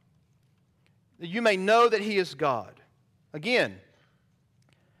God. That you may know that He is God. Again,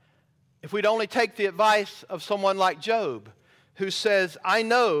 if we'd only take the advice of someone like Job, who says, I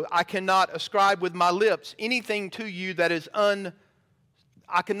know I cannot ascribe with my lips anything to you that is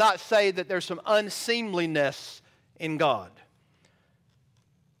I cannot say that there's some unseemliness in God.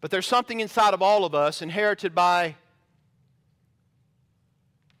 But there's something inside of all of us, inherited by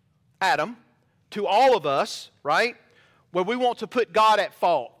Adam, to all of us, right? Where we want to put God at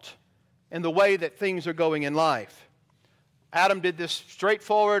fault in the way that things are going in life. Adam did this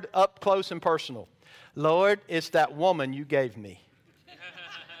straightforward, up close and personal. Lord, it's that woman you gave me.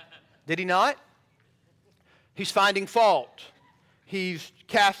 Did he not? He's finding fault. He's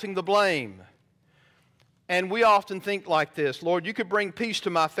casting the blame. And we often think like this, Lord, you could bring peace to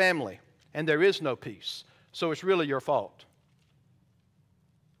my family, and there is no peace. So it's really your fault.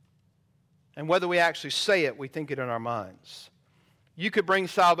 And whether we actually say it, we think it in our minds. You could bring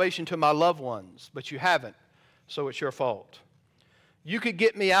salvation to my loved ones, but you haven't, so it's your fault. You could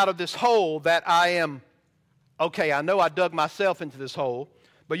get me out of this hole that I am, okay, I know I dug myself into this hole,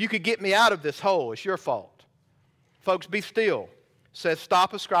 but you could get me out of this hole. It's your fault. Folks, be still. It says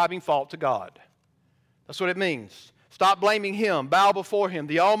stop ascribing fault to God. That's what it means. Stop blaming Him. Bow before Him.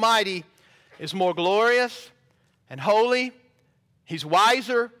 The Almighty is more glorious and holy. He's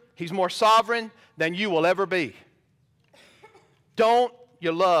wiser. He's more sovereign than you will ever be. Don't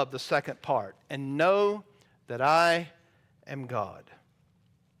you love the second part? And know that I am God.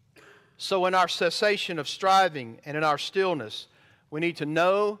 So in our cessation of striving and in our stillness, we need to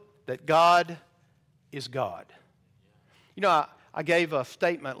know that God is God. You know, I gave a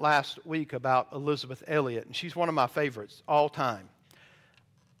statement last week about Elizabeth Elliot, and she's one of my favorites all time.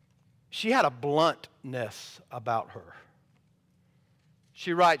 She had a bluntness about her.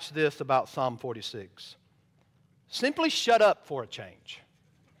 She writes this about Psalm 46. Simply shut up for a change.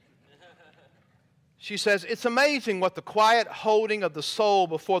 She says, it's amazing what the quiet holding of the soul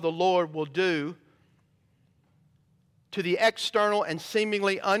before the Lord will do to the external and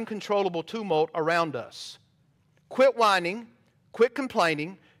seemingly uncontrollable tumult around us. Quit whining, quit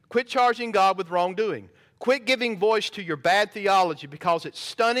complaining, quit charging God with wrongdoing. Quit giving voice to your bad theology because it's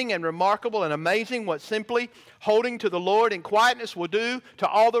stunning and remarkable and amazing what simply holding to the Lord in quietness will do to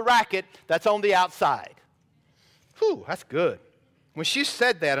all the racket that's on the outside. Whew, that's good. When she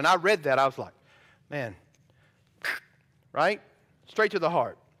said that and I read that, I was like, man, right? Straight to the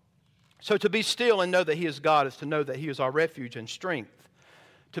heart. So to be still and know that He is God is to know that He is our refuge and strength.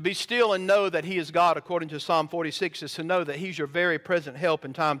 To be still and know that He is God, according to Psalm 46, is to know that He's your very present help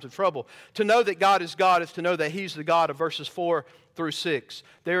in times of trouble. To know that God is to know that He's the God of verses 4 through 6.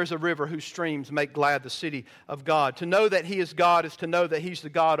 There is a river whose streams make glad the city of God. To know that He is God is to know that He's the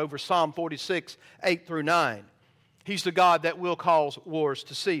God over Psalm 46, 8 through 9. He's the God that will cause wars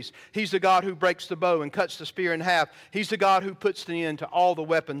to cease. He's the God who breaks the bow and cuts the spear in half. He's the God who puts the end to all the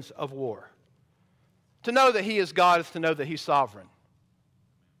weapons of war. To know that He is God is to know that He's sovereign.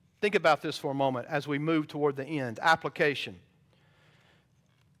 Think about this for a moment as we move toward the end. Application.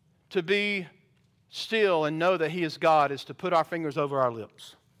 To be still and know that He is God is to put our fingers over our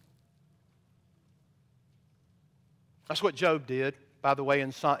lips. That's what Job did, by the way,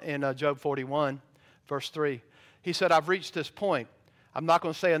 in Job 41, verse 3. He said, I've reached this point. I'm not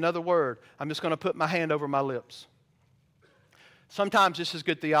going to say another word. I'm just going to put my hand over my lips. Sometimes this is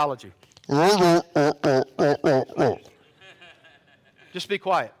good theology. Just be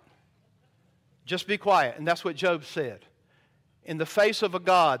quiet. Just be quiet. And that's what Job said. In the face of a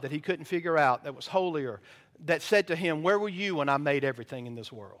God that he couldn't figure out, that was holier, that said to him, where were you when I made everything in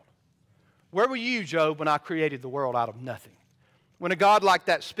this world? Where were you, Job, when I created the world out of nothing? When a God like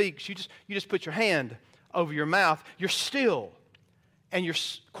that speaks, you just put your hand over your mouth. You're still and you're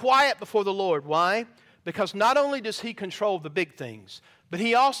quiet before the Lord. Why? Because not only does He control the big things, but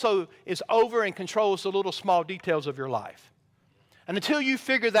He also is over and controls the little small details of your life. And until you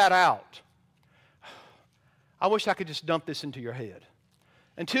figure that out, I wish I could just dump this into your head.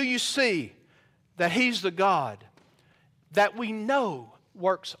 Until you see that He's the God that we know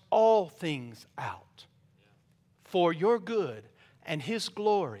works all things out for your good and His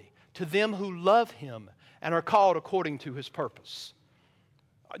glory to them who love Him and are called according to His purpose.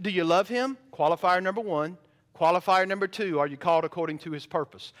 Do you love Him? Qualifier number 1. Qualifier number 2, are you called according to His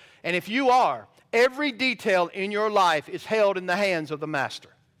purpose? And if you are, every detail in your life is held in the hands of the Master.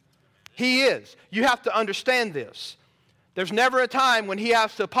 He is. You have to understand this. There's never a time when He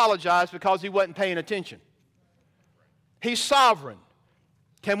has to apologize because He wasn't paying attention. He's sovereign.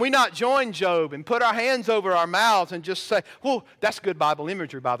 Can we not join Job and put our hands over our mouths and just say, well, that's good Bible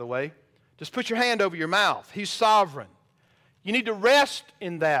imagery, by the way. Just put your hand over your mouth. He's sovereign. You need to rest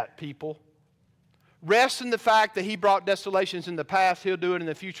in that, people. Rest in the fact that He brought desolations in the past. He'll do it in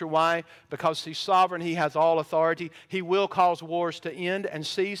the future. Why? Because He's sovereign. He has all authority. He will cause wars to end and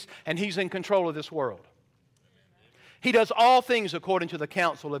cease, and He's in control of this world. He does all things according to the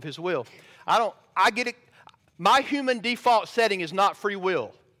counsel of His will. I get it. My human default setting is not free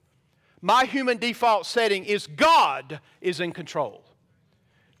will. My human default setting is God is in control.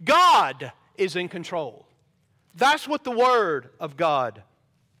 God is in control. That's what the Word of God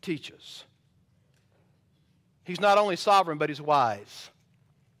teaches. He's not only sovereign, but He's wise.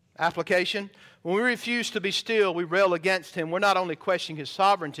 Application. When we refuse to be still, we rail against Him. We're not only questioning His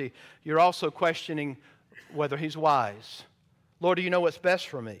sovereignty, you're also questioning whether He's wise. Lord, do you know what's best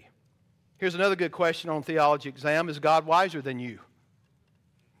for me? Here's another good question on theology exam. Is God wiser than you?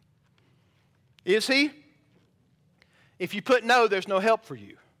 Is He? If you put no, there's no help for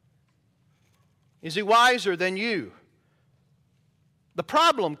you. Is He wiser than you? The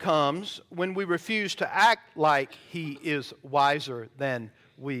problem comes when we refuse to act like He is wiser than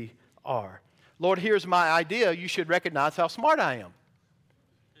we are. Lord, here's my idea. You should recognize how smart I am.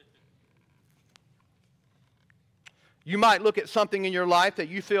 You might look at something in your life that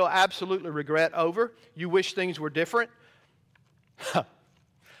you feel absolutely regret over. You wish things were different.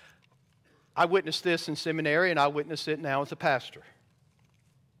 I witnessed this in seminary, and I witness it now as a pastor.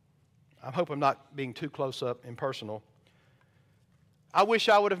 I hope I'm not being too close up and personal. I wish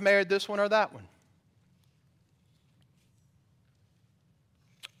I would have married this one or that one.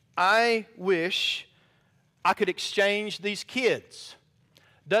 I wish I could exchange these kids.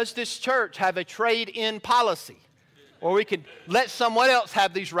 Does this church have a trade-in policy? Or we could let someone else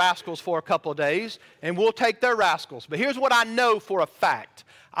have these rascals for a couple of days, and we'll take their rascals. But here's what I know for a fact.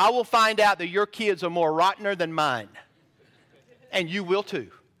 I will find out that your kids are more rottener than mine. And you will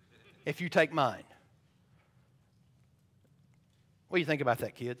too, if you take mine. What do you think about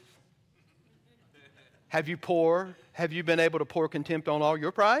that, kids? Have you been able to pour contempt on all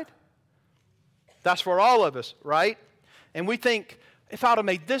your pride? That's for all of us, right? And we think, if I would have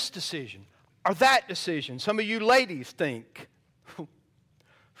made this decision or that decision, some of you ladies think,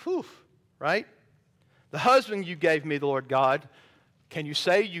 whew, right? The husband you gave me, the Lord God, can you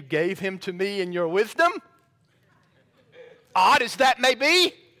say you gave him to me in your wisdom? Odd as that may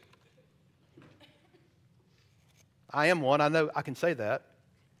be. I am one. I know I can say that.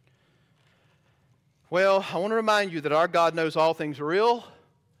 Well, I want to remind you that our God knows all things real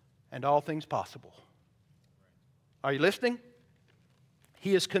and all things possible. Are you listening?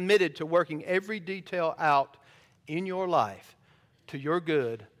 He is committed to working every detail out in your life to your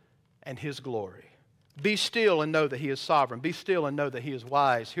good and His glory. Be still and know that He is sovereign. Be still and know that He is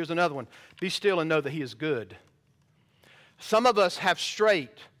wise. Here's another one. Be still and know that He is good. Some of us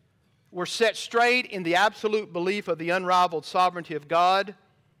we're set straight in the absolute belief of the unrivaled sovereignty of God.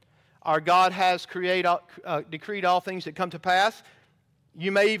 Our God has decreed all things that come to pass.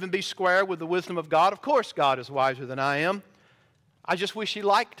 You may even be square with the wisdom of God. Of course, God is wiser than I am. I just wish He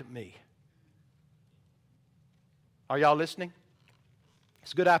liked me. Are y'all listening?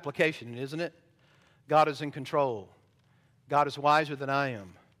 It's a good application, isn't it? God is in control. God is wiser than I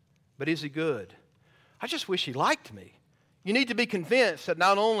am. But is He good? I just wish He liked me. You need to be convinced that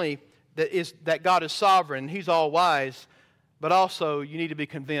not only that God is sovereign, He's all wise, but also you need to be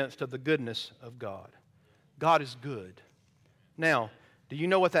convinced of the goodness of God. God is good. Now, do you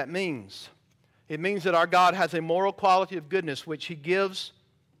know what that means? It means that our God has a moral quality of goodness which gives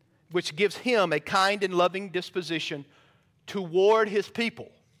Him a kind and loving disposition toward His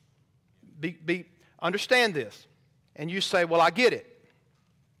people. Understand this. And you say, well, I get it.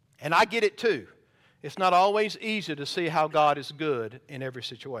 And I get it too. It's not always easy to see how God is good in every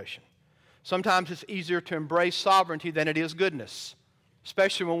situation. Sometimes it's easier to embrace sovereignty than it is goodness,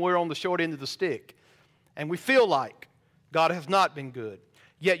 especially when we're on the short end of the stick and we feel like God has not been good.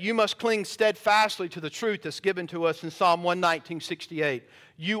 Yet you must cling steadfastly to the truth that's given to us in Psalm 119:68.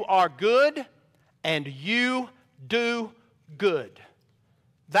 You are good and you do good.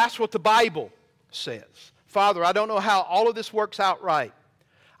 That's what the Bible says. Father, I don't know how all of this works out right.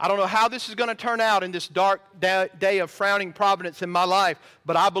 I don't know how this is going to turn out in this dark day of frowning providence in my life,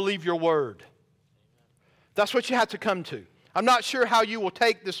 but I believe your word. That's what you have to come to. I'm not sure how you will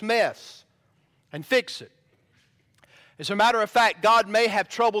take this mess and fix it. As a matter of fact, God may have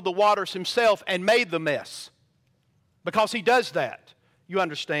troubled the waters Himself and made the mess, because He does that. You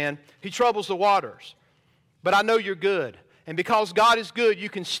understand? He troubles the waters. But I know you're good. And because God is good, you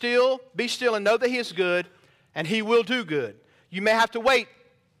can still be still and know that He is good, and He will do good. You may have to wait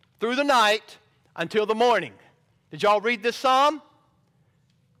through the night until the morning. Did y'all read this psalm?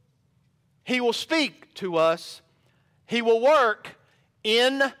 He will speak to us. He will work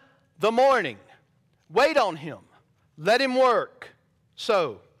in the morning. Wait on Him. Let Him work.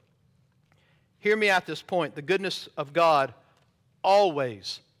 So, hear me at this point. The goodness of God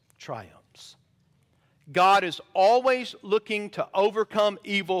always triumphs. God is always looking to overcome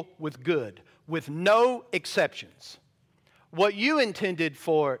evil with good, with no exceptions. What you intended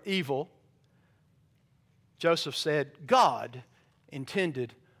for evil, Joseph said, God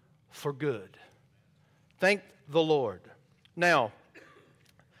intended for good. Thank the Lord. Now,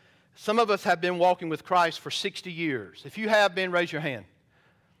 some of us have been walking with Christ for 60 years. If you have been, raise your hand.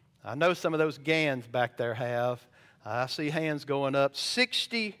 I know some of those Gans back there have. I see hands going up.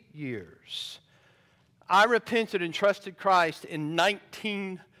 60 years. I repented and trusted Christ in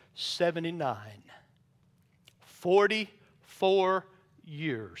 1979. 44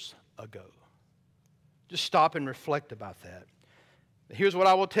 years ago. Just stop and reflect about that. Here's what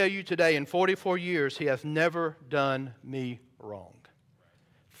I will tell you today. In 44 years, He has never done me wrong.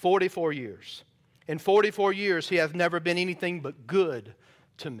 44 years. In 44 years, He has never been anything but good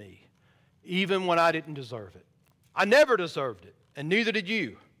to me, even when I didn't deserve it. I never deserved it, and neither did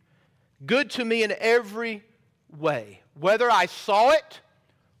you. Good to me in every way, whether I saw it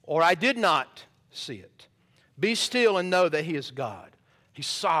or I did not see it. Be still and know that He is God. He's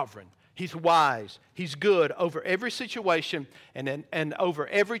sovereign. He's wise. He's good over every situation and over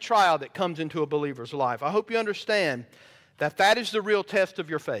every trial that comes into a believer's life. I hope you understand that that is the real test of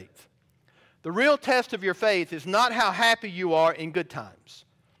your faith. The real test of your faith is not how happy you are in good times.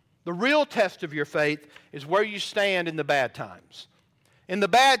 The real test of your faith is where you stand in the bad times. In the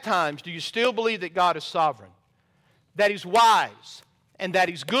bad times, do you still believe that God is sovereign, that He's wise, and that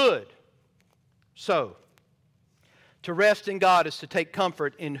He's good? So, to rest in God is to take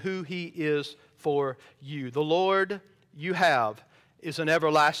comfort in who He is for you. The Lord you have is an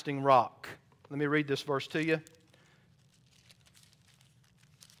everlasting rock. Let me read this verse to you.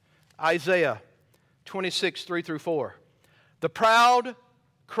 Isaiah 26, 3 through 4. The proud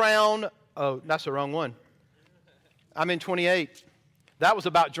crown, oh, that's the wrong one. I'm in 28. That was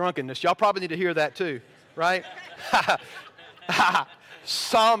about drunkenness. Y'all probably need to hear that too, right?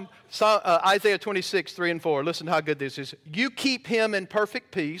 Isaiah 26, 3 and 4. Listen how good this is. You keep him in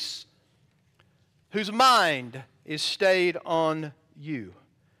perfect peace, whose mind is stayed on you,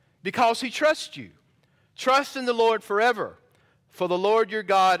 because he trusts you. Trust in the Lord forever, for the Lord your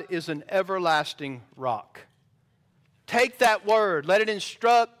God is an everlasting rock. Take that word. Let it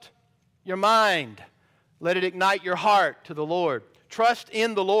instruct your mind. Let it ignite your heart to the Lord. Trust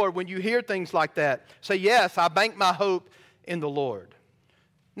in the Lord. When you hear things like that, say, yes, I bank my hope in the Lord.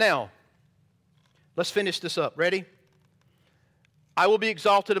 Now, let's finish this up. Ready? I will be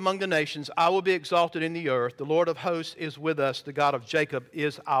exalted among the nations. I will be exalted in the earth. The Lord of hosts is with us. The God of Jacob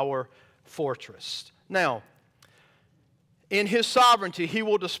is our fortress. Now, in His sovereignty, He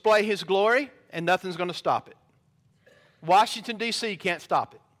will display His glory, and nothing's going to stop it. Washington, D.C. can't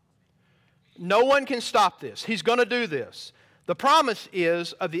stop it. No one can stop this. He's going to do this. The promise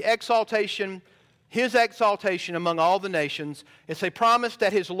is of the exaltation, His exaltation among all the nations. It's a promise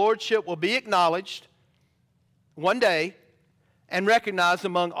that His lordship will be acknowledged one day and recognized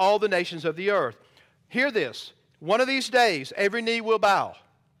among all the nations of the earth. Hear this. One of these days, every knee will bow.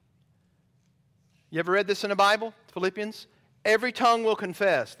 You ever read this in the Bible? Philippians? Every tongue will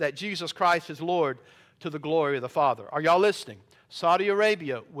confess that Jesus Christ is Lord to the glory of the Father. Are y'all listening? Saudi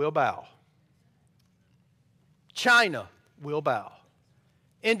Arabia will bow. China will bow.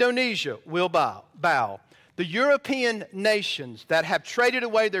 Indonesia will bow. The European nations that have traded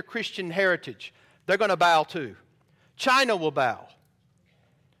away their Christian heritage, they're going to bow too. China will bow.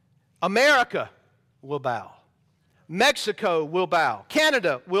 America will bow. Mexico will bow.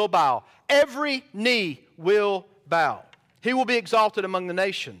 Canada will bow. Every knee will bow. He will be exalted among the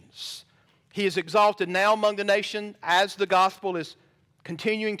nations. He is exalted now among the nations as the gospel is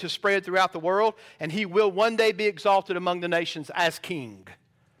continuing to spread throughout the world, and He will one day be exalted among the nations as King.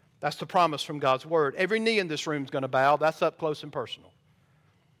 That's the promise from God's Word. Every knee in this room is going to bow. That's up close and personal.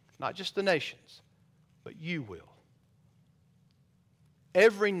 Not just the nations, but you will.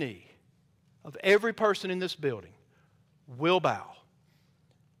 Every knee of every person in this building will bow.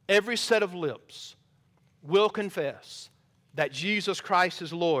 Every set of lips will confess that Jesus Christ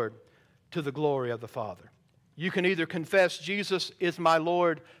is Lord to the glory of the Father. You can either confess Jesus is my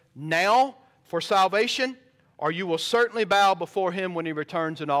Lord now for salvation, or you will certainly bow before Him when He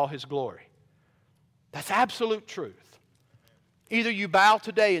returns in all His glory. That's absolute truth. Either you bow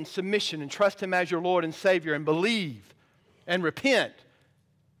today in submission and trust Him as your Lord and Savior and believe and repent,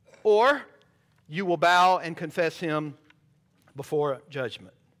 or you will bow and confess Him before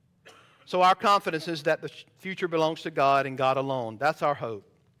judgment. So our confidence is that the future belongs to God and God alone. That's our hope.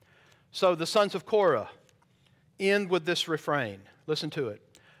 So the sons of Korah end with this refrain. Listen to it.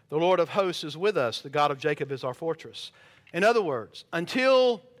 The Lord of hosts is with us. The God of Jacob is our fortress. In other words,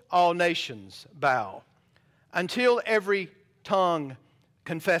 until all nations bow, until every tongue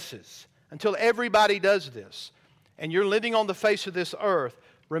confesses, until everybody does this, and you're living on the face of this earth,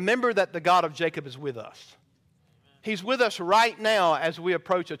 remember that the God of Jacob is with us. He's with us right now as we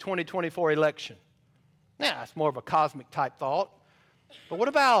approach a 2024 election. Now, that's more of a cosmic type thought. But what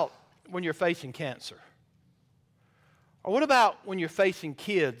about when you're facing cancer? Or what about when you're facing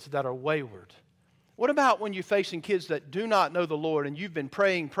kids that are wayward? What about when you're facing kids that do not know the Lord and you've been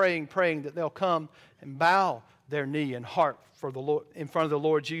praying that they'll come and bow their knee and heart for the Lord, in front of the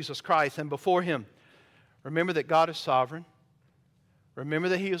Lord Jesus Christ and before Him? Remember that God is sovereign. Remember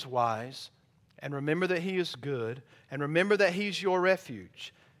that He is wise. And remember that He is good. And remember that He's your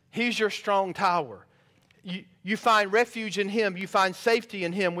refuge. He's your strong tower. You find refuge in Him. You find safety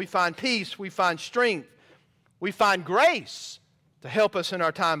in Him. We find peace. We find strength. We find grace to help us in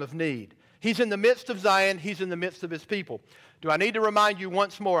our time of need. He's in the midst of Zion. He's in the midst of His people. Do I need to remind you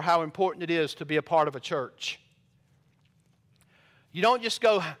once more how important it is to be a part of a church? You don't just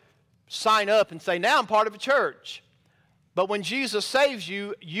go sign up and say, now I'm part of a church. But when Jesus saves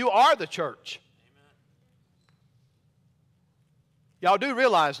you, you are the church. Y'all do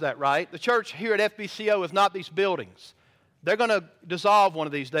realize that, right? The church here at FBCO is not these buildings. They're going to dissolve one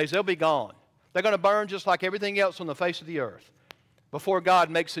of these days. They'll be gone. They're going to burn just like everything else on the face of the earth before God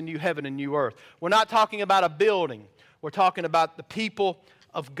makes a new heaven and new earth. We're not talking about a building. We're talking about the people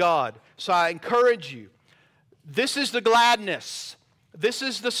of God. So I encourage you, this is the gladness. This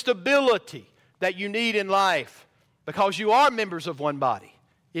is the stability that you need in life because you are members of one body.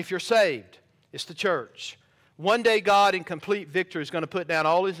 If you're saved, it's the church. One day God in complete victory is going to put down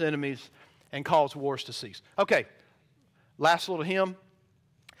all His enemies and cause wars to cease. Okay, last little hymn.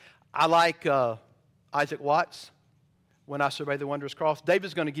 I like Isaac Watts, When I Survey the Wondrous Cross.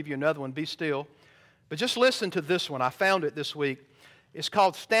 David's going to give you another one, Be Still. But just listen to this one. I found it this week. It's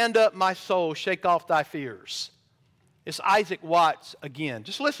called Stand Up, My Soul, Shake Off Thy Fears. It's Isaac Watts again.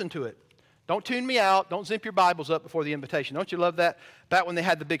 Just listen to it. Don't tune me out. Don't zip your Bibles up before the invitation. Don't you love that? Back when they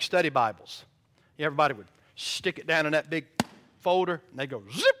had the big study Bibles. Everybody would stick it down in that big folder, and they go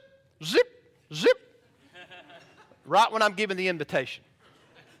zip, zip, zip. Right when I'm giving the invitation.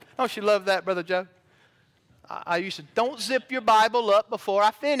 Don't you love that, Brother Joe? I used to, don't zip your Bible up before I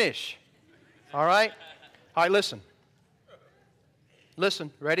finish. All right? All right, listen.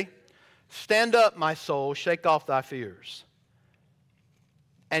 Listen, ready? Stand up, my soul, shake off thy fears,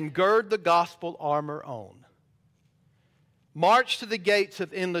 and gird the gospel armor on. March to the gates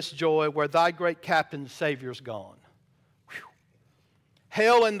of endless joy where thy great captain Savior's gone. Whew.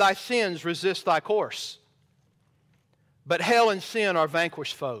 Hell and thy sins resist thy course, but hell and sin are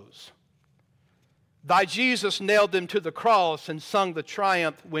vanquished foes. Thy Jesus nailed them to the cross and sung the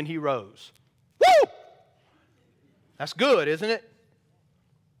triumph when He rose. Woo! That's good, isn't it?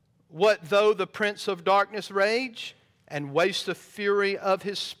 What though the prince of darkness rage and waste the fury of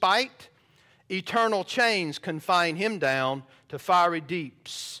his spite? Eternal chains confine him down to fiery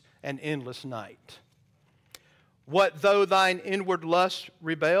deeps and endless night. What though thine inward lusts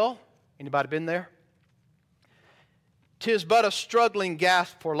rebel? Anybody been there? 'Tis but a struggling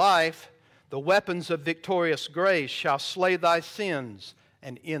gasp for life. The weapons of victorious grace shall slay thy sins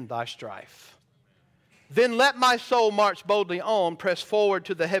and end thy strife. Then let my soul march boldly on, press forward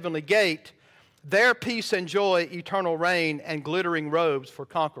to the heavenly gate. There peace and joy, eternal reign, and glittering robes for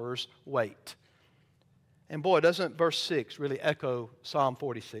conquerors wait. And boy, doesn't verse 6 really echo Psalm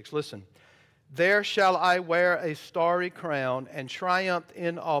 46? Listen. There shall I wear a starry crown and triumph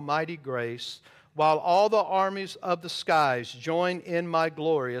in almighty grace, while all the armies of the skies join in my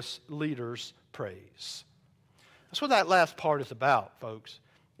glorious leader's praise. That's what that last part is about, folks,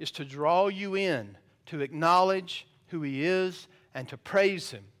 is to draw you in, to acknowledge who He is, and to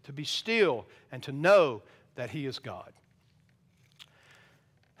praise Him, to be still, and to know that He is God.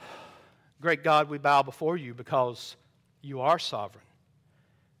 Great God, we bow before You because You are sovereign.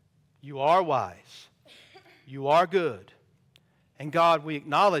 You are wise. You are good. And God, we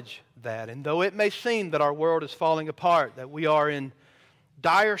acknowledge that. And though it may seem that our world is falling apart, that we are in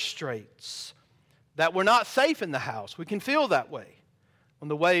dire straits, that we're not safe in the house, we can feel that way when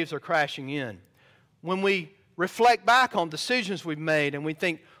the waves are crashing in. When we reflect back on decisions we've made and we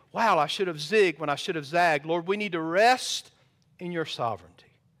think, wow, I should have zigged when I should have zagged. Lord, we need to rest in Your sovereignty.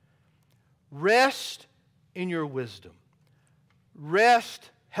 Rest in Your wisdom. Rest,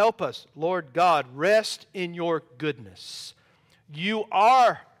 help us, Lord God, rest in Your goodness. You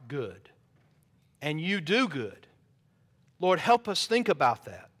are good, and You do good. Lord, help us think about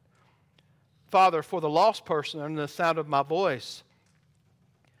that. Father, for the lost person under the sound of my voice,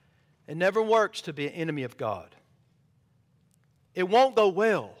 it never works to be an enemy of God. It won't go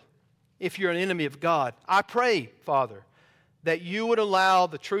well if you're an enemy of God. I pray, Father, that You would allow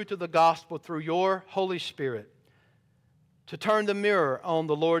the truth of the gospel through Your Holy Spirit to turn the mirror on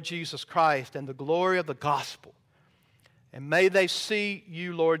the Lord Jesus Christ and the glory of the gospel. And may they see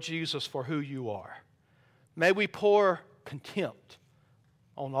You, Lord Jesus, for who You are. May we pour contempt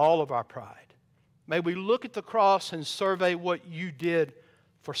on all of our pride. May we look at the cross and survey what You did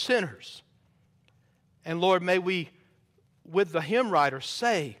for sinners. And Lord, may we, with the hymn writer,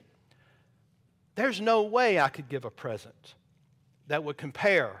 say, there's no way I could give a present that would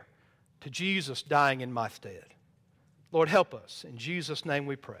compare to Jesus dying in my stead. Lord, help us. In Jesus' name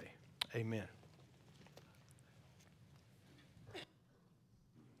we pray. Amen.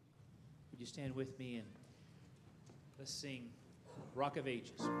 Would you stand with me and Let's sing Rock of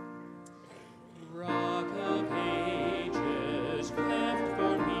Ages. Rock of Ages, cleft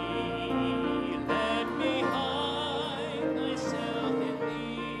for me, let me hide myself in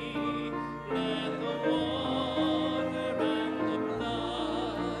thee. Let the water and the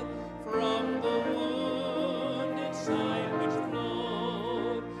blood from the wounded side which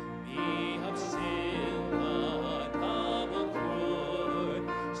flowed be of sin the double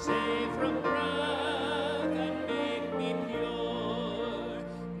cure, save from wrath and make me pure,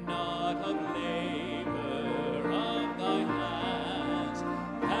 not of labor of thy hands,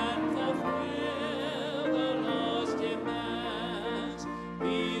 and fulfill the law's demands.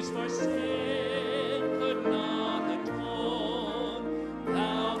 These for sin could not atone,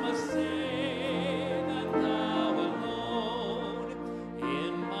 thou must save and thou alone.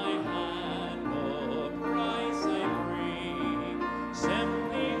 In my hand no price I bring,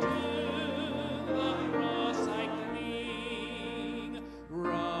 simply to the cross I cling.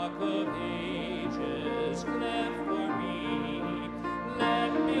 Rock of Ages, cleft for me,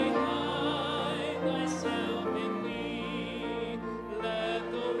 let me hide myself in thee.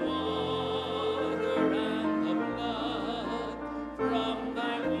 Let the water and the blood from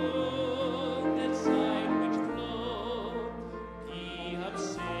thy wounded side which flow be of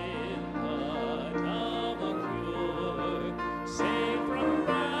sin the double cure, save from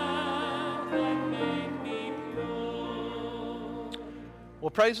wrath and make me pure. Well,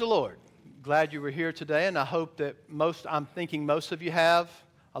 praise the Lord. Glad you were here today, and I hope that I'm thinking most of you have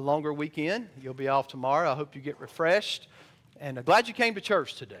a longer weekend. You'll be off tomorrow. I hope you get refreshed. And glad you came to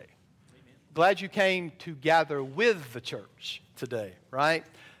church today. Amen. Glad you came to gather with the church today, right?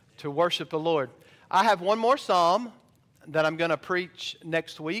 To worship the Lord. I have one more psalm that I'm going to preach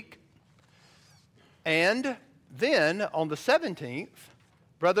next week. And then on the 17th,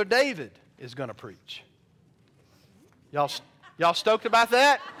 Brother David is going to preach. Y'all stoked about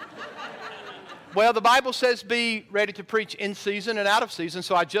that? Well, the Bible says be ready to preach in season and out of season,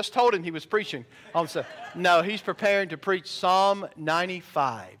 so I just told him he was preaching. No, he's preparing to preach Psalm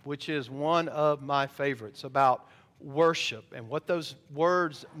 95, which is one of my favorites, about worship and what those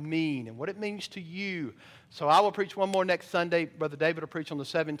words mean and what it means to you. So I will preach one more next Sunday. Brother David will preach on the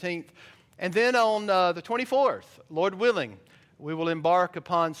 17th. And then on the 24th, Lord willing, we will embark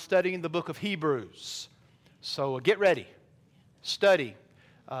upon studying the book of Hebrews. So get ready. Study.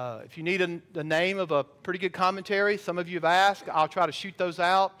 If you need the name of a pretty good commentary, some of you have asked, I'll try to shoot those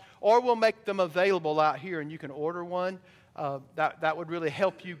out. Or we'll make them available out here and you can order one. That would really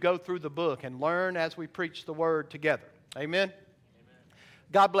help you go through the book and learn as we preach the word together. Amen? Amen.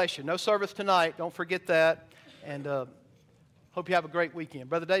 God bless you. No service tonight. Don't forget that. And hope you have a great weekend.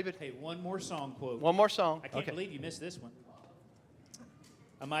 Brother David? Hey, one more song quote. One more song. I can't believe you missed this one.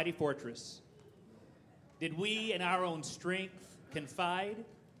 A mighty fortress. Did we in our own strength confide,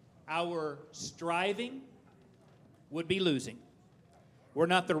 our striving would be losing. We're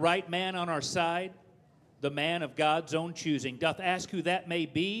not the right man on our side, the man of God's own choosing. Doth ask who that may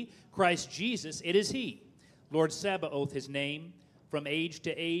be? Christ Jesus, it is he. Lord Sabaoth his name, from age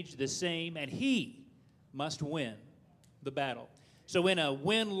to age the same, and he must win the battle. So in a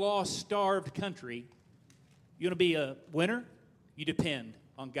win-loss starved country, you want to be a winner? You depend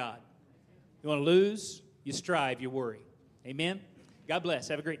on God. You want to lose? You strive, you worry. Amen? God bless.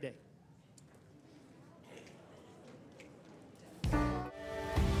 Have a great day.